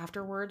press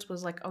afterwards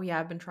was like, "Oh yeah,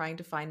 I've been trying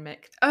to find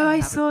Mick." Oh,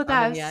 I saw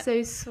that. It was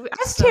so sweet. I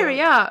was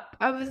tearing up.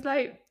 I was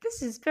like,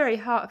 this is very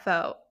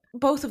heartfelt.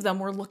 Both of them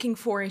were looking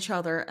for each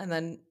other and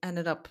then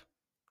ended up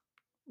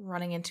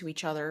running into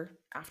each other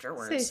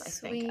afterwards,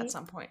 so I think, at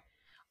some point.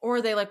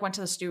 Or they like went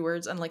to the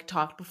stewards and like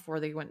talked before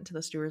they went into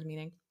the stewards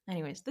meeting.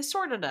 Anyways, they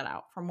sorted it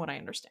out from what I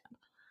understand.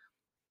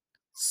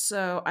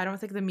 So I don't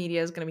think the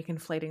media is going to be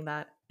conflating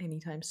that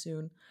anytime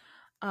soon.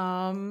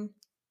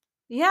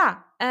 Yeah,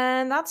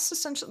 and that's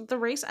essentially, the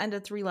race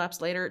ended 3 laps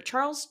later.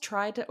 Charles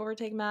tried to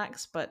overtake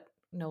Max, but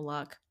no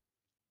luck.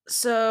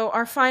 So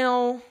our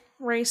final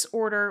race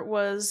order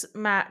was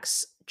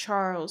Max,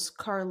 Charles,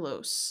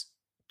 Carlos,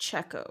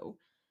 Checo,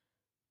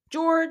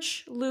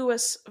 George,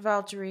 Lewis,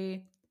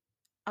 Valtteri,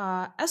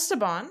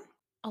 Esteban,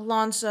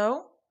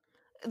 Alonso.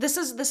 This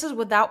is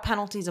without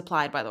penalties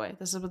applied, by the way.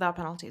 This is without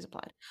penalties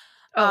applied.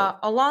 Oh,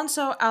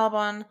 Alonso,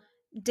 Albon,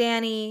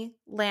 Danny,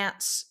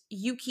 Lance,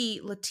 Yuki,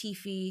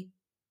 Latifi,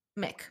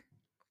 Mick.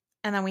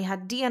 And then we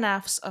had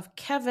DNFs of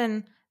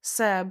Kevin,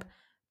 Seb,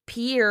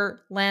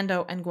 Pierre,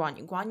 Lando, and Guan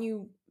Yu. Guan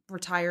Yu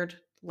retired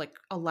like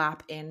a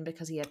lap in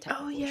because he had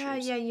technical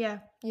issues. Yeah.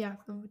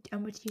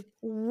 I'm with you.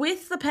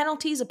 With the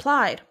penalties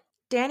applied,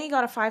 Danny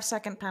got a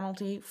 5-second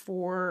penalty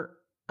for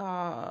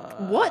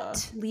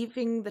What?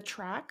 leaving the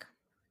track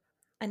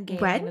and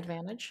gaining When? an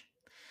advantage.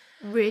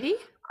 Really?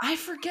 I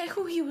forget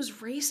who he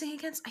was racing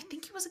against. I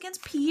think he was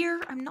against Pierre.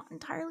 I'm not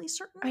entirely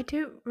certain. I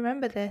don't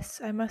remember this.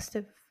 I must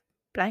have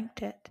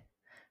blanked it.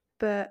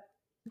 But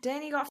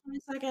Danny got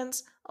 5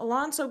 seconds.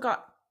 Alonso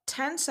got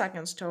 10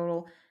 seconds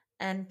total.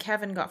 And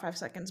Kevin got 5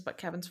 seconds, but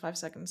Kevin's 5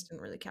 seconds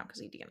didn't really count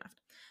because he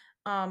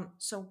DNF'd.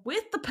 So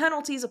with the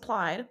penalties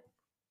applied,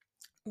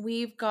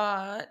 we've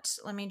got,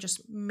 let me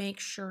just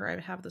make sure I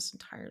have this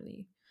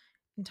entirely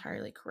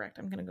correct.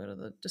 I'm going to go to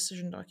the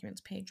decision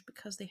documents page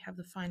because they have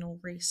the final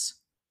race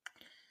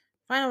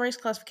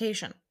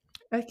classification.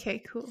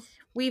 okay, cool.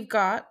 We've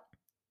got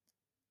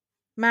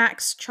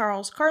Max,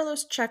 Charles,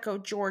 Carlos,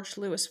 Checo, George,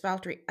 Lewis,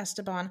 Valtteri,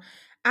 Esteban.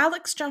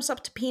 Alex jumps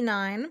up to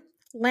P9.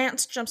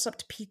 Lance jumps up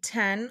to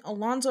P10.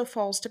 Alonso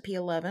falls to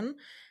P11.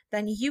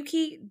 Then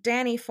Yuki,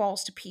 Danny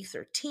falls to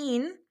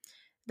P13.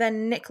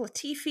 Then Nick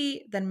Latifi.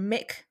 Then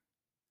Mick.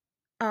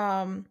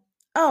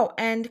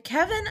 And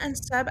Kevin and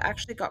Seb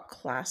actually got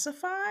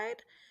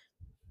classified,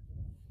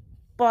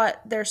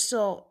 but they're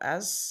still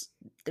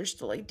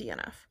like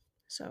DNF.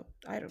 So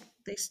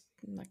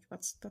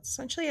that's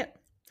essentially it.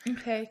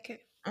 Okay.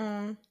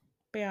 But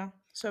yeah.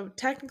 So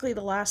technically,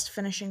 the last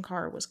finishing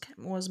car was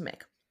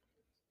Mick,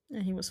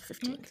 and he was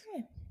 15th.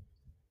 Okay.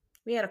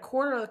 We had a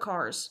quarter of the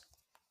cars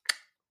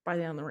by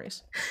the end of the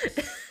race.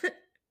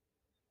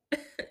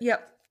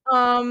 Yep.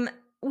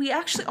 We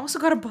actually also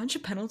got a bunch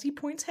of penalty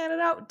points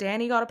handed out.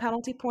 Danny got a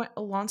penalty point.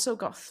 Alonso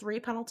got 3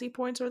 penalty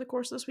points over the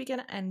course of this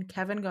weekend, and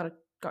Kevin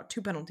got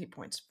 2 penalty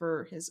points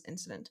for his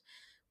incident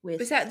with.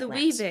 Was that the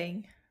Lance.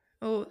 weaving?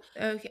 Oh,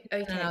 okay.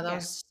 No, that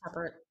was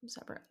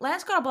separate.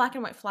 Lance got a black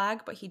and white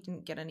flag, but he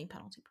didn't get any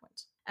penalty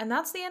points. And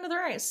that's the end of the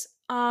race.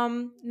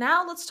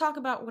 Now let's talk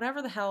about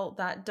whatever the hell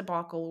that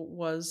debacle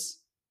was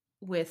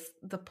with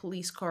the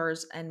police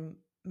cars and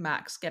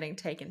Max getting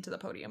taken to the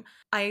podium.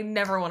 I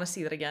never want to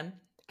see that again.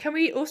 Can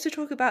we also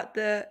talk about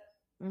the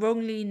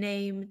wrongly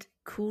named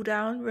cool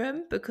down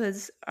room?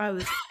 Because I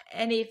was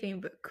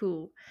anything but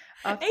cool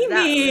after Amy!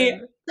 that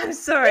room. I'm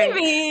sorry.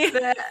 Amy!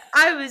 But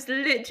I was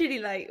literally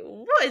like,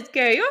 what is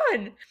going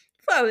on? I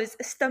thought I was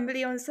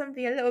stumbling on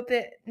something a little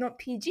bit not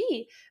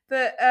PG.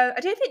 But I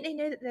don't think they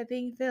know that they're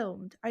being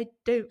filmed. I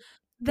don't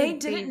They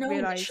think didn't know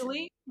realize.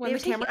 initially when They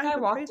the were taking camera guy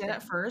walked in ibuprofen.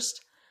 at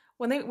first.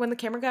 When the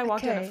camera guy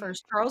walked in at Okay.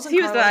 first, Charles and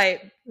He was Carlos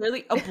like,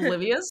 really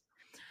oblivious.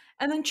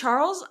 And then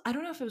Charles, I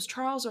don't know if it was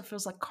Charles or if it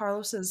was like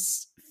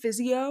Carlos's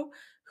physio,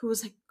 who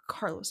was like,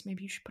 Carlos,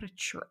 maybe you should put a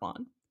shirt on.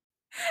 And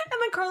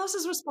then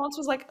Carlos's response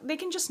was like, they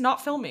can just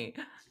not film me.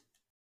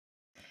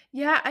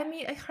 yeah, I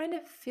mean, I kind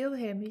of feel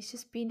him. He's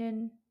just been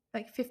in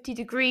like 50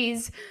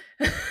 degrees.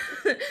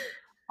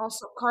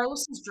 Also,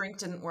 Carlos's drink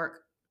didn't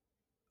work.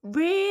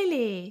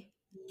 Really?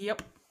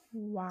 Yep.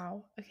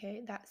 Wow.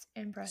 Okay, that's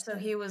impressive. So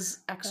he was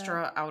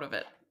extra out of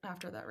it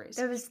after that race.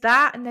 There was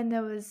that, and then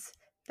there was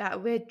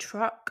that weird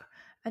truck,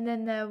 and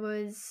then there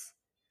was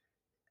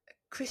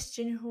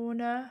Christian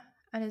Horner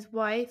and his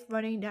wife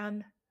running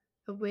down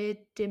a weird,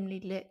 dimly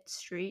lit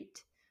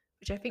street,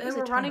 which I think They was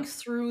were a running tunnel.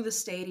 through the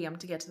stadium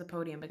to get to the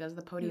podium because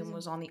the podium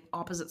was on the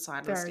opposite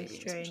side of the Very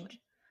stadium. strange. essentially.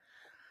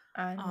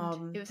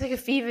 And it was like a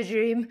fever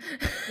dream.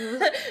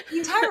 The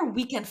entire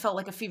weekend felt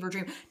like a fever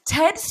dream.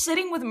 Ted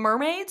sitting with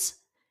mermaids.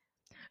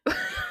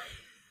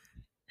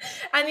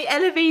 And the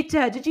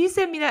elevator. Did you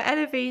send me that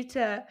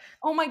elevator?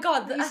 Oh my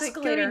god, the He's, like,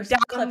 escalator going down.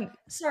 clip.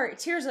 Sorry,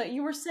 Tirza,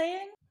 you were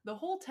saying? The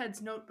whole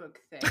Ted's Notebook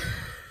thing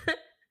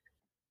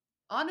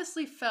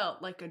honestly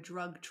felt like a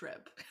drug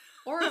trip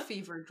or a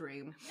fever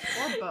dream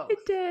or both. It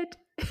did.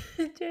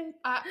 It did.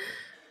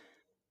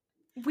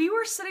 We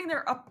were sitting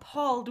there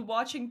appalled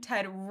watching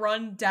Ted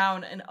run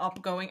down an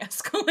upgoing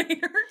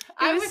escalator.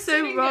 I was was so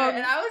sitting wrong.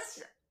 there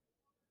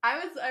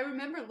and I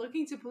remember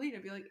looking to Polina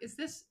and be like, is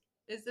this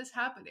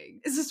happening?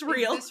 Is this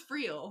real? Is this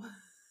real?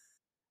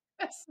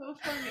 That's so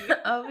funny.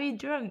 Are we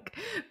drunk?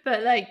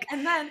 But like,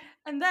 And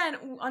then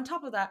on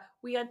top of that,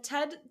 we had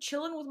Ted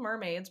chilling with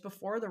mermaids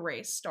before the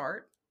race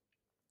start.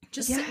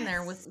 Just sitting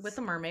there with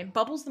the mermaid.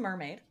 Bubbles the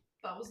mermaid.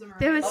 Bubbles the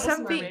mermaid. there was Bubbles the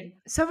something. mermaid.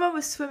 Someone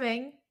was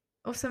swimming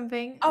or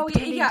something. Oh or yeah,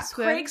 pretending yeah. to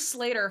swim. Craig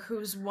Slater,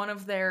 who's one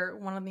of the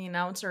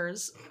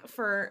announcers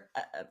for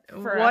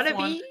Wannabe?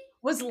 F1,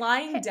 was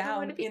lying I down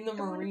wanna be- in the I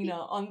wanna be- marina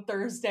on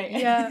Thursday.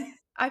 Yeah,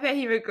 I bet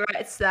he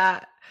regrets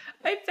that.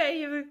 I bet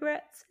he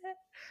regrets it.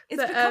 It's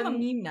But, become a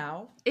meme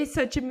now. It's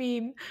such a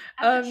meme.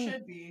 As it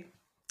should be.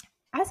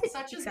 As it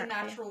Such is the exactly.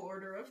 natural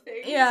order of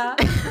things. Yeah.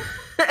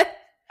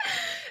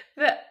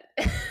 But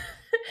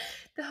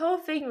the whole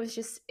thing was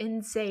just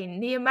insane.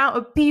 The amount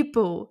of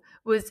people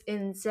was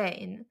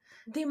insane.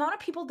 The amount of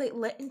people they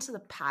let into the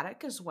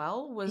paddock as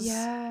well was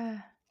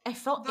I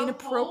felt The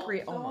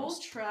inappropriate whole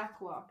almost.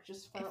 track walk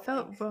just felt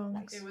felt like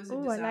wrong. it was a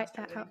Oh, I disaster like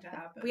that waiting to outfit.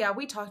 happen. But yeah,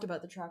 we talked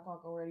about the track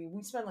walk already.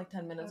 We spent like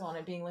 10 minutes on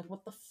it being like,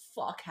 what the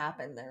fuck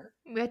happened there?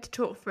 We had to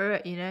talk through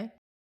it, you know?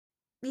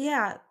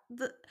 Yeah,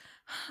 the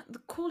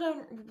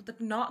cooldown, the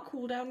not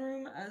cooldown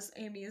room, as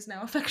Amy is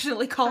now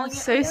affectionately calling I'm it.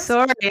 so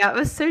sorry. That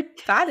was so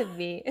bad of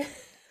me.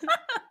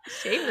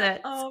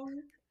 Shameless.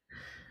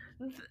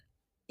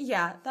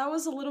 Yeah, that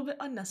was a little bit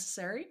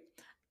unnecessary.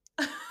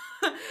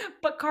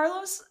 But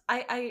Carlos,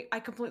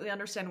 I completely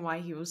understand why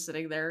he was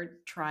sitting there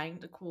trying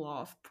to cool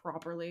off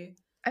properly.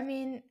 I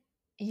mean,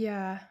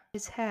 yeah,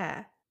 his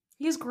hair.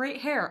 He has great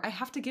hair. I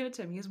have to give it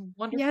to him. He has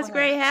wonderful He has hair.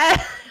 great hair.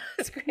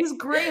 He has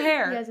great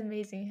hair. He has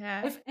amazing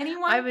hair. If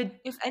anyone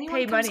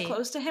pay comes money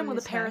close to him for with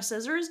a his pair hair. of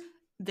scissors,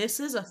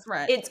 this is a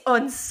threat. It's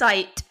on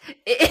site.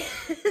 It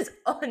is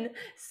on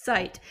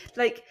site.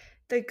 Like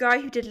the guy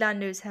who did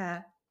Lando's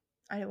hair.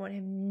 I don't want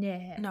him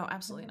near. No,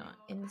 absolutely not.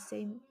 In the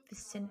same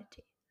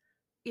vicinity.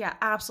 Yeah,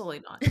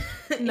 absolutely not.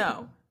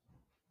 No.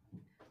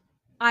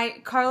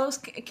 Carlos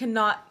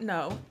cannot.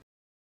 No.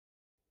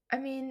 I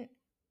mean,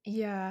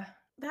 yeah.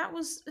 That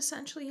was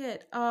essentially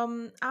it.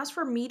 As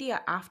for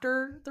media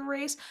after the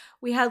race,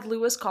 we had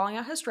Lewis calling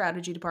out his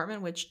strategy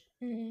department, which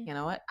you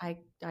know what, I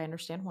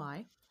understand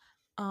why.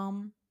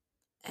 And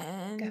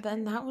Definitely.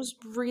 then that was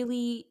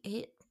really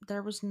it.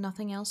 There was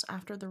nothing else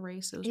after the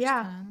race. It was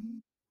Yeah.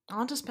 just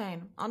on to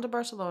Spain, on to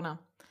Barcelona.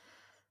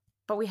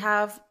 But we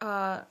have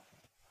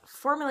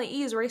Formula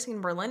E is racing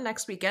in Berlin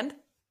next weekend,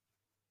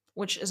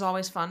 which is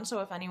always fun. So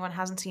if anyone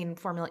hasn't seen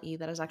Formula E,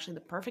 that is actually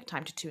the perfect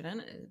time to tune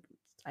in.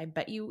 I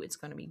bet you it's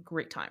going to be a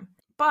great time.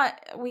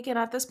 But we can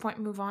at this point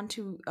move on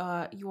to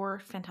your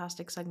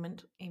fantastic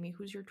segment, Amy.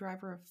 Who's your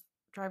driver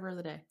of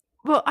the day?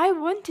 Well, I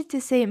wanted to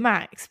say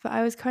Max, but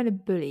I was kind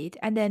of bullied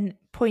and then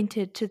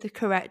pointed to the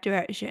correct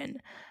direction,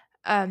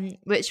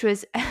 which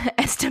was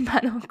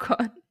Esteban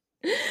Ocon.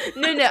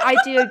 No, I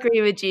do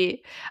agree with you.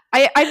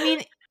 I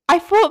mean, I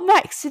thought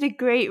Max did a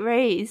great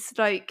race.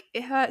 Like,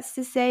 it hurts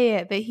to say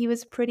it, but he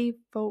was pretty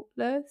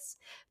faultless.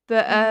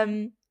 But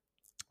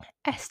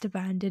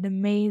Esteban did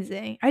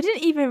amazing. I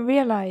didn't even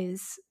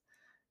realize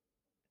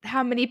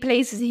how many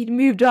places he'd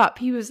moved up.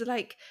 He was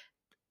like,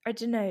 I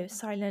don't know,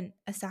 silent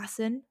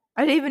assassin.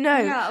 I don't even know.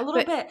 Yeah, a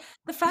little bit.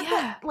 The fact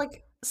that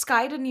like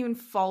Sky didn't even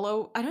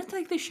follow, I don't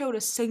think they showed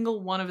a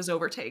single one of his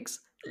overtakes.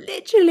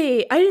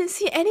 Literally, I didn't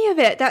see any of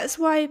it. That's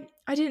why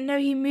I didn't know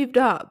he moved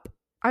up.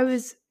 I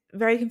was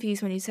very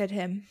confused when you said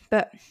him,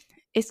 but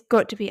it's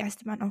got to be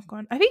Esteban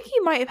Ocon. I think he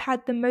might have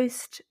had the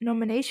most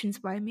nominations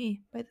by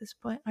me by this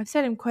point. I've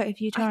said him quite a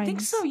few times. I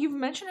think so. You've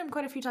mentioned him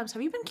quite a few times.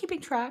 Have you been keeping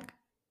track?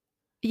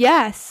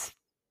 Yes,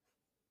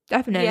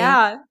 definitely.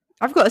 Yeah.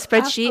 I've got a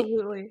spreadsheet.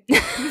 Absolutely.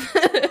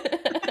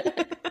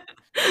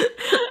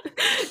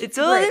 It's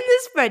all in the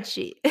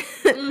spreadsheet.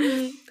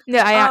 No,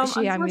 I'm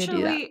going to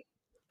do that.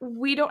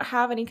 We don't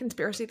have any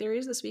conspiracy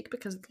theories this week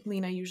because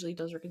Lena usually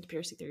does her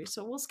conspiracy theories,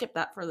 so we'll skip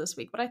that for this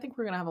week. But I think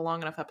we're gonna have a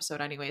long enough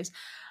episode anyways.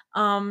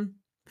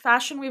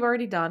 Fashion we've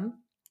already done.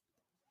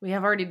 We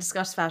have already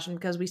discussed fashion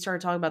because we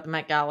started talking about the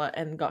Met Gala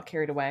and got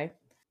carried away.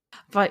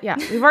 But yeah,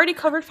 we've already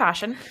covered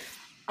fashion.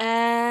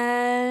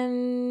 And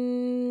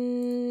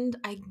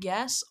I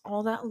guess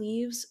all that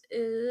leaves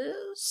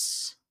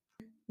is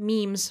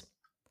memes.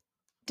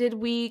 Did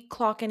we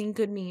clock any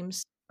good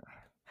memes?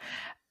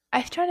 I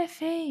was trying to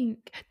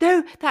think.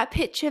 No, that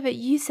picture that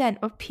you sent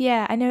of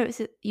Pierre. I know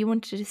you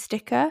wanted a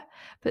sticker,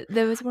 but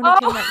there was one of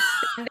him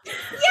like.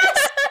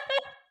 Yes,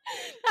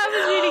 that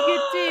was really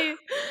good too.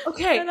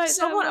 Okay,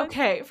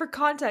 okay. For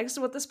context,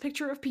 what this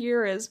picture of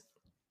Pierre is,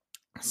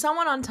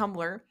 someone on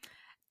Tumblr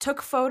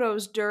took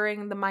photos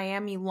during the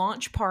Miami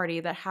launch party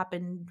that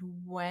happened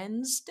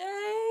Wednesday.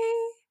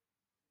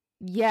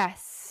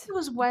 Yes, it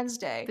was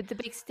Wednesday. But the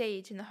big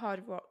stage in the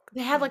Hard Rock.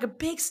 They had like a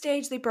big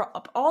stage. They brought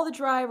up all the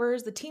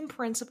drivers, the team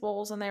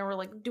principals, and they were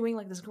like doing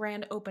like this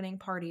grand opening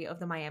party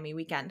of the Miami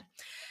weekend.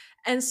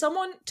 And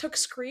someone took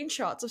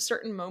screenshots of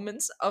certain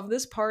moments of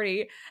this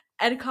party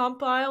and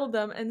compiled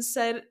them and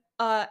said,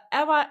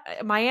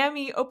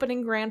 Miami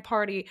opening grand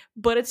party,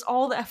 but it's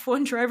all the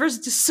F1 drivers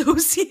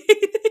dissociating.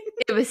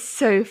 It was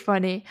so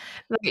funny.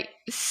 Like,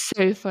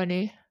 so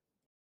funny.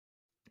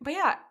 But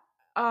yeah,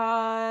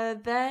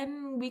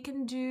 then we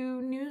can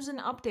do news and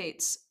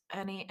updates.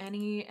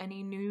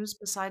 Any news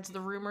besides the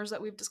rumors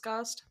that we've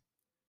discussed?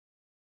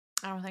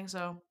 I don't think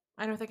so.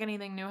 I don't think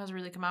anything new has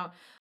really come out.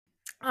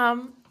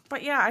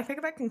 But yeah, I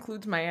think that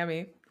concludes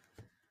Miami.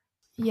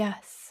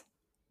 Yes.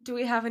 Do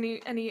we have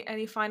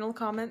any final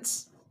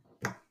comments?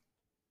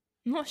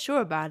 I'm not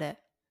sure about it,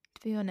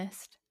 to be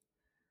honest.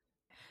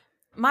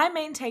 My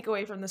main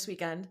takeaway from this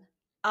weekend,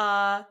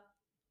 more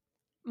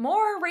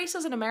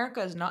races in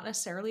America is not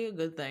necessarily a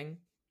good thing.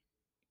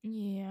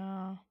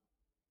 Yeah.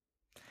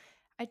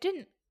 I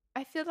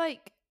feel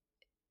like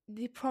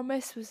the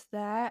promise was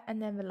there and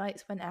then the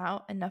lights went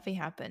out and nothing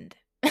happened.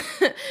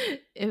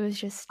 It was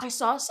just... I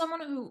saw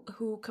someone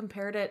who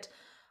compared it,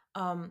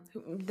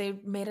 they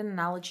made an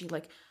analogy,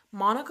 like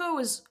Monaco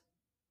is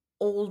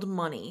old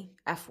money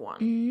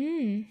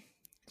F1.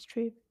 It's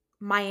true.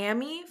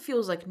 Miami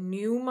feels like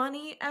new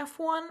money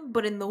F1,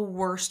 but in the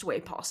worst way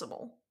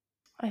possible.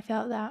 I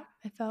felt that.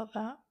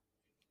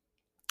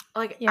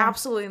 Like, Yeah.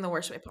 absolutely in the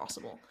worst way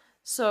possible.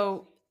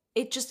 So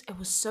it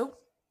was so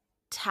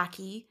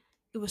tacky.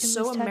 It was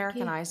so was tacky.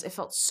 Americanized. It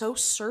felt so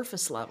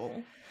surface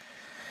level.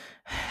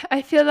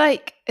 I feel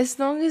like as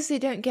long as they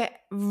don't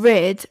get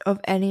rid of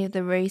any of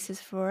the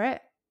races for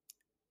it,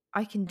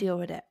 I can deal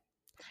with it.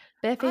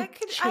 But if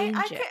they change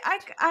it,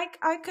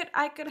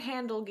 I could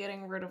handle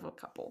getting rid of a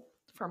couple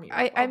from Europe.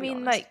 I I'll be mean,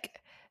 honest.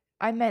 like,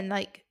 I meant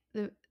like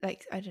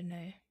I don't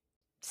know,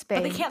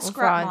 Spain. But they can't or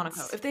scrap France.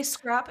 Monaco.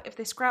 If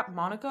they scrap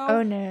Monaco,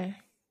 Oh no.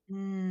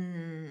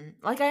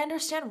 Like, I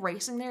understand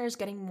racing there is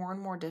getting more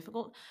and more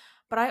difficult,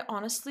 but I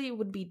honestly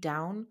would be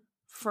down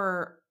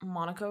for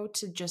Monaco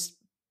to just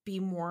be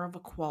more of a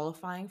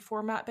qualifying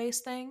format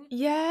based thing.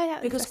 Yeah,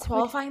 Because that's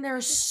qualifying there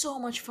is so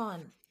much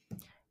fun.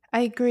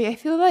 I agree. I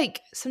feel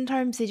like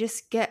sometimes they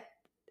just it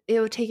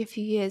will take a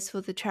few years for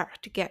the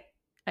track to get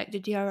like the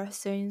DRS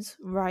zones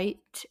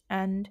right,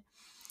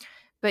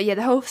 but yeah,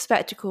 the whole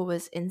spectacle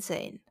was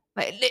insane,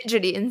 like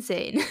literally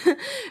insane.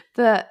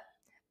 But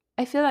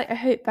I feel like I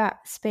hope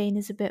that Spain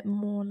is a bit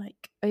more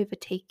like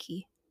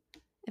overtakey,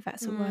 if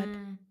that's a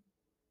word.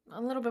 A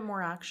little bit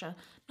more action.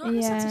 Not in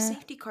the sense of Yeah.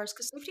 safety cars,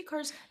 because safety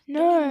cars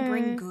don't even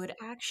bring No, good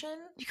action.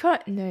 you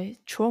can't. No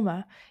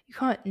trauma. You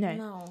can't. No,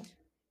 No.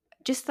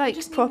 just We like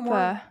just need proper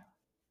more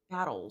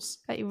battles.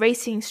 like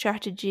racing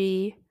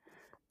strategy,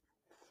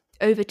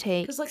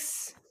 overtakes. like,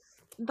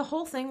 The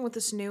whole thing with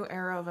this new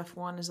era of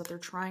F1 is that they're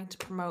trying to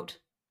promote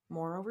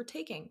more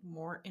overtaking,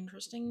 more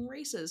interesting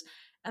races.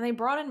 And they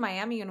brought in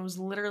Miami and it was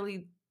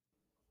literally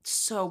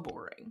so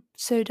boring.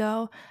 So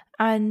dull,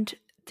 and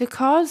the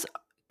cars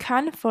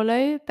can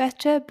follow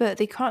better, but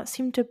they can't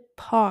seem to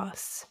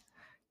pass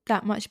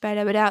that much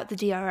better without the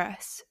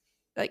DRS,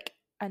 like,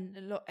 and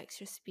a lot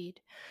extra speed.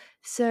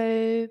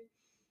 So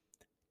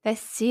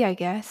let's see. I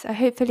guess.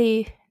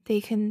 Hopefully they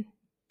can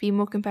be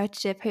more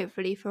competitive.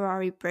 Hopefully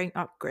Ferrari bring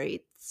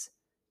upgrades,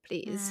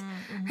 please.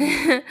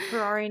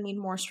 Ferrari need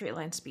more straight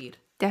line speed.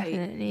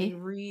 Definitely. They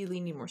really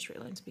need more straight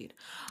line speed.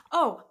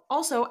 Oh,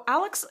 also,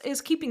 Alex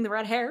is keeping the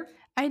red hair.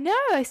 I know.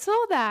 I saw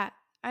that.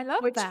 I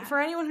love Which, that. for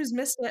anyone who's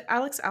missed it,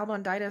 Alex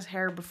Albon dyed his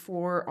hair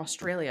before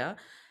Australia.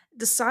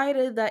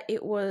 Decided that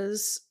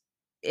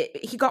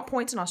he got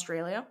points in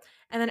Australia,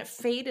 and then it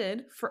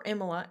faded for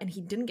Imola, and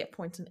he didn't get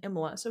points in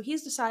Imola. So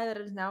he's decided that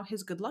it is now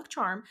his good luck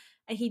charm,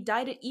 and he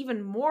dyed it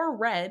even more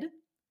red,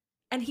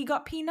 and he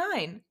got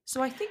P9.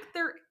 So I think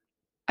they're...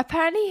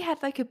 Apparently he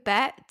had like a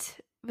bet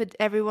with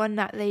everyone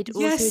that they'd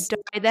Yes. also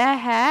dye their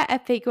hair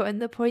if they got in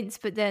the points,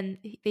 but then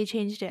they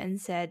changed it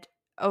and said,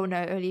 oh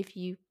no, only if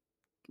you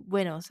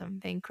win or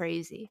something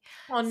crazy.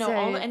 Oh no,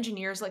 all the So-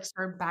 engineers like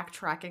started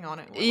backtracking on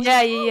it. We're Yeah,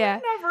 like, yeah.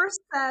 "Oh, we never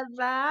said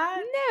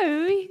that.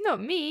 No,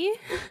 not me.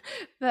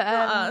 But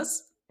Not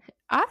us.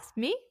 ask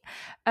me.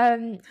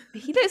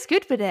 He looks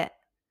good with it.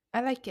 I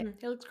like it.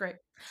 He looks great.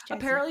 Jazzy.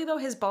 Apparently, though,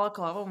 his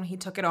balaclava when he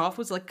took it off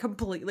was like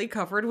completely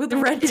covered with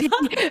red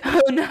dye.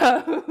 Oh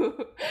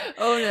no.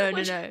 Oh no,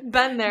 Which, no.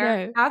 been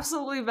there, No.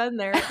 absolutely been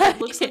there. It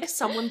looks like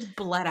someone's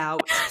bled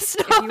out.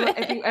 Stop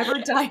If you ever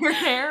it. dye your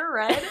hair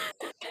red,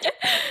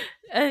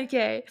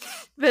 Okay.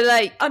 But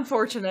like,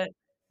 unfortunate.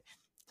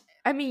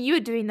 I mean, you were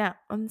doing that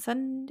on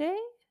Saturday?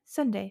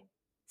 Sunday.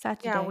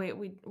 Yeah,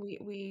 we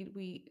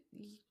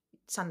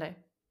Sunday.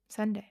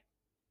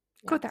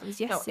 God, that was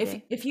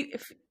yesterday. No, if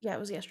it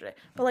was yesterday.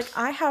 But like,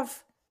 I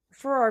have,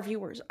 for our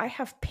viewers, I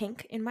have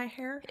pink in my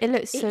hair. It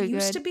looks so It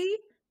used good.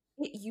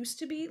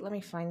 to be. Let me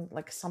find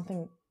like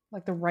something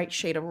like the right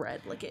shade of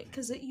red, like it,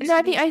 because it used No, to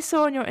I be. think I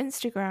saw on your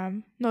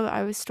Instagram. Not that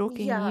I was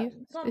stalking Yeah, you.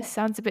 it's not This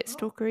sounds a bit oh,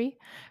 stalkery,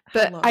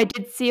 but hello. I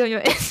did see on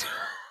your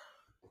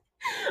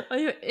on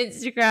your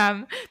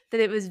Instagram that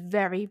it was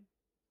very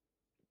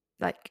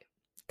like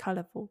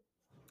colorful.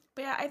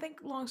 But yeah, I think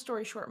long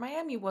story short,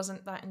 Miami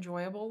wasn't that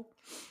enjoyable.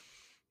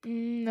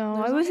 No,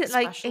 There's I wasn't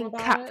nothing like special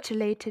about it.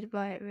 encapsulated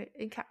by it.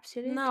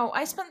 Encapsulated. No,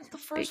 I spent the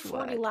first Big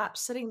 40 word.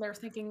 laps sitting there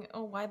thinking,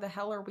 oh, why the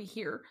hell are we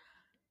here?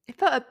 It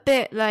felt a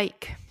bit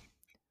like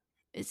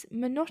it's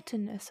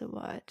monotonous. A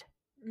word.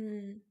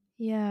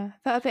 Yeah,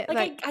 felt a bit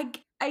like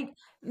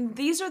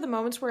These are the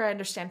moments where I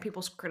understand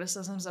people's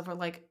criticisms of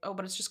like, oh,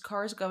 but it's just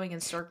cars going in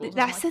circles. And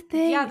That's I'm like, the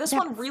thing. Yeah, this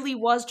one that's- really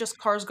was just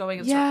cars going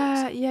in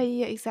Yeah, circles. yeah,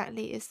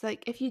 exactly. It's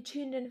like if you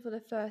tuned in for the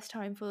first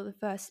time for the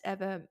first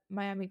ever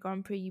Miami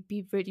Grand Prix, you'd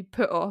be really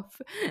put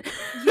off.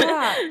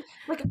 Yeah,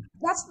 like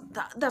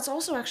that's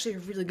also actually a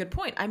really good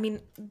point. I mean,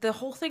 the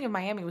whole thing of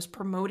Miami was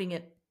promoting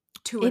it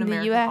to an In the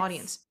American US.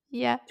 audience,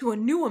 Yeah, to a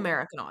new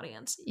American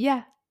audience.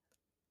 yeah.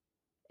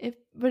 It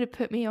would have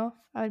put me off.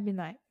 I would have been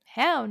like,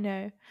 hell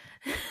no.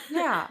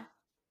 Yeah.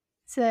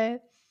 So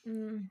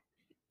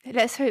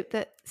let's hope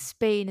that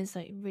Spain is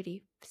like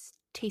really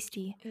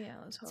tasty. Yeah,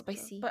 let's hope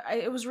Spicy. so. But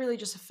it was really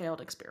just a failed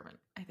experiment,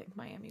 I think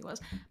Miami was.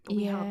 But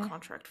we have Yeah. a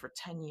contract for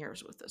 10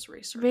 years with this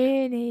racer.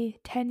 Really,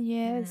 10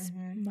 years.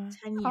 Mhm. Ma-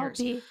 10 I'll years.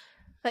 be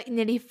like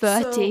nearly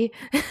 30.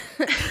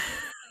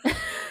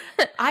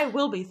 I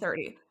will be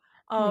 30.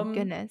 Oh my Um,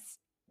 goodness.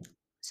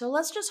 so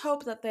let's just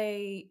hope that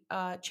they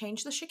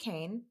change the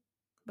chicane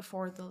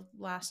before the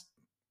last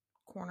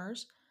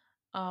corners,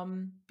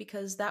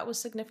 because that was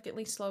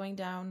significantly slowing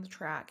down the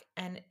track,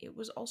 and it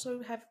was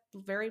also have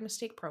very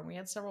mistake prone. We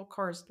had several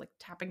cars like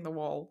tapping the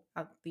wall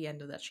at the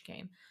end of that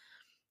chicane.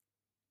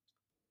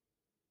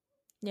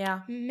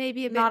 Yeah,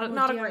 Maybe a bit not more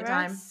not a DRS, great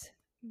time.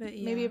 but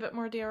yeah. Maybe a bit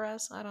more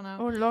DRS. I don't know.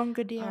 Or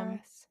longer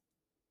DRS.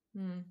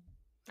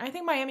 I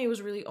think Miami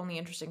was really only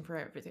interesting for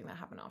everything that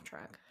happened off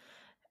track.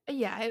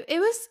 Yeah, it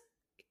was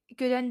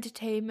good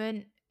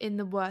entertainment in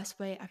the worst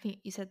way. I think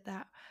you said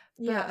that.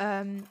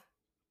 But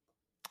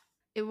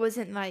it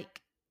wasn't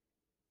like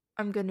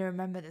I'm gonna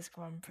remember this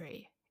Grand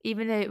Prix.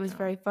 Even though it was No.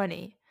 very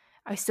funny,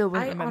 I still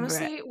wouldn't I remember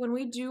honestly, it. when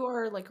we do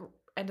our like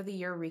end of the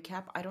year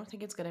recap, I don't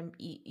think it's gonna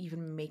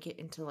even make it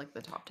into like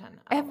the top 10.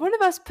 at If all. one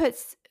of us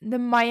puts the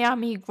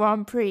Miami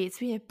Grand Prix, it's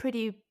been a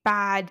pretty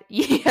bad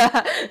year.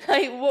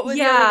 Like, what was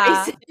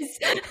Yeah. the races?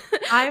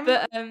 I'm-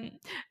 But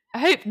I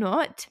hope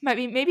not.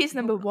 Maybe it's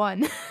number hope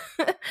one.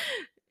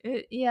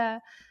 Yeah,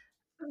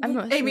 I'm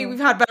not Amy, sure. we've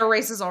had better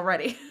races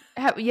already.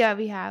 Yeah,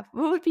 we have.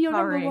 What would be your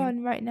number Bahrain.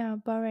 one right now?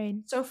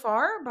 Bahrain. So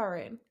far,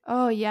 Bahrain.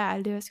 Oh yeah,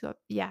 Lewis got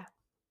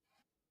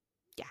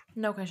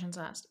No questions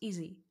asked.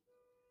 Easy.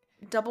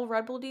 Double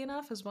Red Bull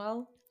DNF as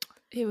well.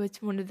 it was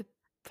one of the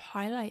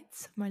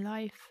highlights of my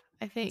life.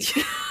 I think.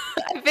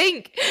 I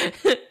think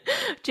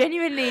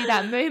genuinely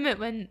that moment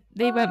when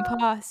they went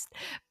past.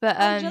 But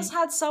I just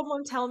had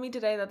someone tell me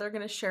today that they're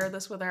going to share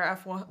this with our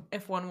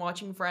F1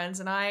 watching friends,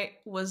 and I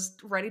was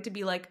ready to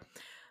be like,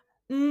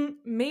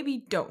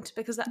 maybe don't,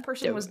 because that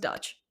person was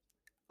Dutch.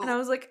 And I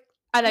was like,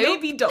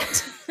 maybe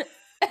don't.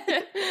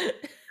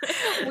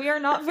 We are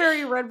not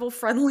very Red Bull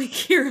friendly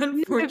here,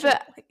 unfortunately.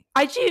 But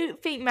I do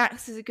think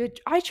Max is a good.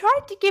 I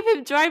tried to give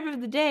him driver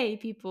of the day,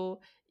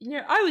 people. You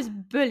know, I was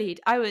bullied.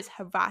 I was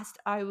harassed.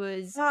 I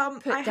was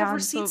put I have down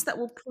receipts for... that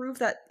will prove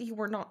that you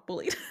were not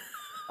bullied.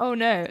 Oh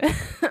no.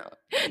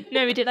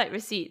 No, we did like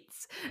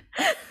receipts.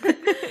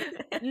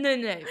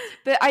 No.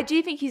 But I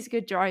do think he's a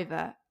good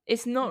driver.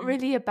 It's not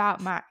really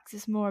about Max.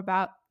 It's more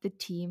about the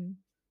team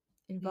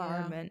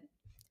environment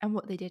and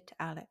what they did to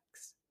Alex.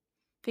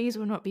 Things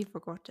will not be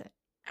forgotten.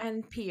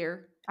 And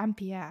Pierre. And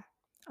Pierre.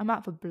 I'm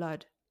out for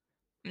blood.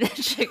 I'm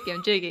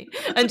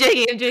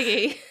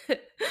joking.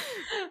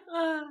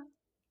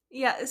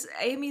 Yeah,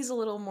 Amy's a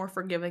little more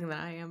forgiving than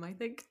I am, I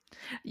think.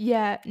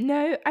 Yeah,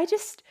 no,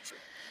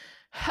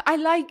 I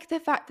like the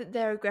fact that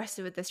they're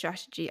aggressive with their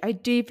strategy. I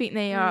do think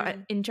they are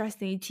an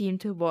interesting team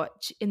to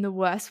watch in the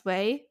worst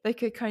way,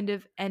 like a kind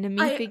of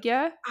enemy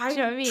figure. Do you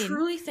know what I mean?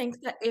 Truly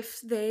think that if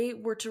they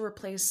were to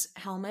replace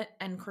Helmut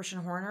and Christian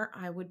Horner,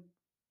 I would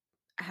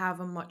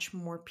have a much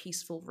more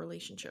peaceful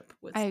relationship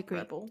with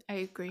Red Bull. I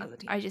agree. as a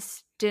team. I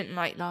just didn't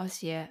like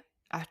last year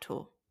at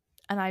all.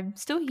 And I'm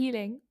still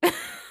healing.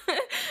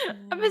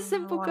 I'm a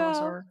simple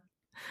girl.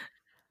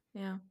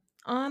 Yeah.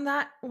 On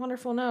that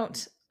wonderful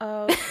note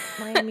of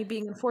Miami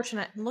being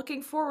unfortunate and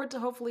looking forward to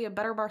hopefully a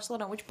better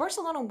Barcelona, which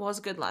Barcelona was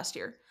good last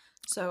year.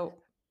 So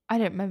I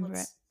don't remember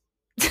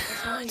it.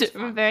 I don't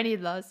remember any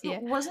last year.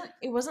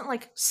 It wasn't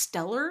like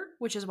stellar,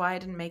 which is why I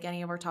didn't make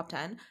any of our top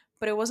 10,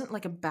 but it wasn't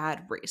like a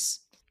bad race.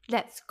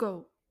 Let's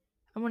go.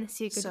 I want to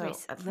see a good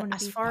race.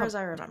 As far as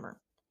I remember.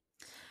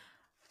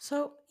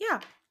 So yeah.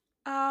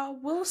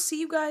 We'll see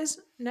you guys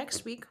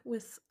next week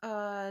with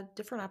a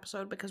different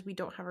episode because we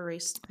don't have a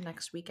race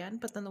next weekend.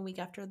 But then the week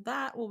after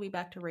that, we'll be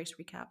back to race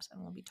recaps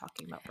and we'll be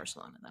talking about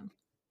Barcelona then.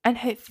 And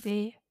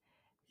hopefully,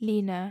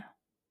 Lena,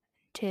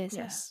 Tirza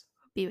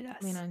will be with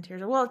us. Lena and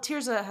Tirza. Well,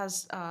 Tirza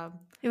has I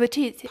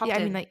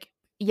mean, like,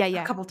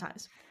 a couple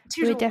times.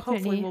 Tirza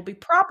hopefully will be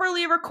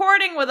properly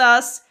recording with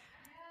us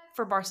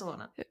for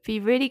Barcelona. It'd be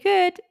really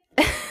good.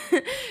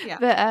 Yeah.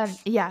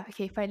 But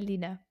okay, fine,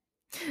 Lena.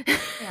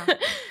 Yeah.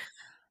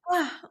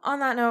 On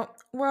that note,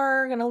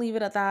 we're gonna leave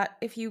it at that.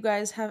 If you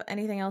guys have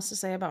anything else to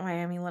say about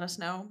Miami, let us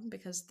know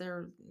because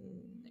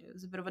it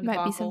was a bit of a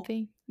debacle. Might be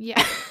something.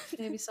 Yeah.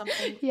 Maybe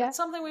something. Yeah.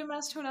 Something we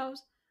missed. Who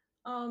knows?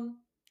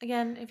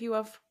 Again, if you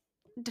have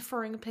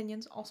differing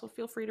opinions, also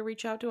feel free to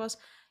reach out to us.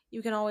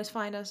 You can always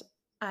find us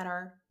at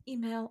our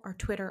email, our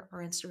Twitter, our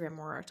Instagram,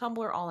 or our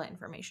Tumblr. All that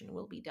information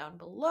will be down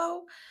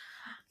below.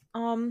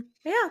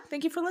 Yeah.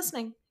 Thank you for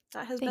listening.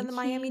 That has been the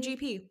Miami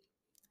GP.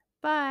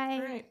 Bye.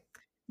 All right.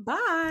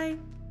 Bye.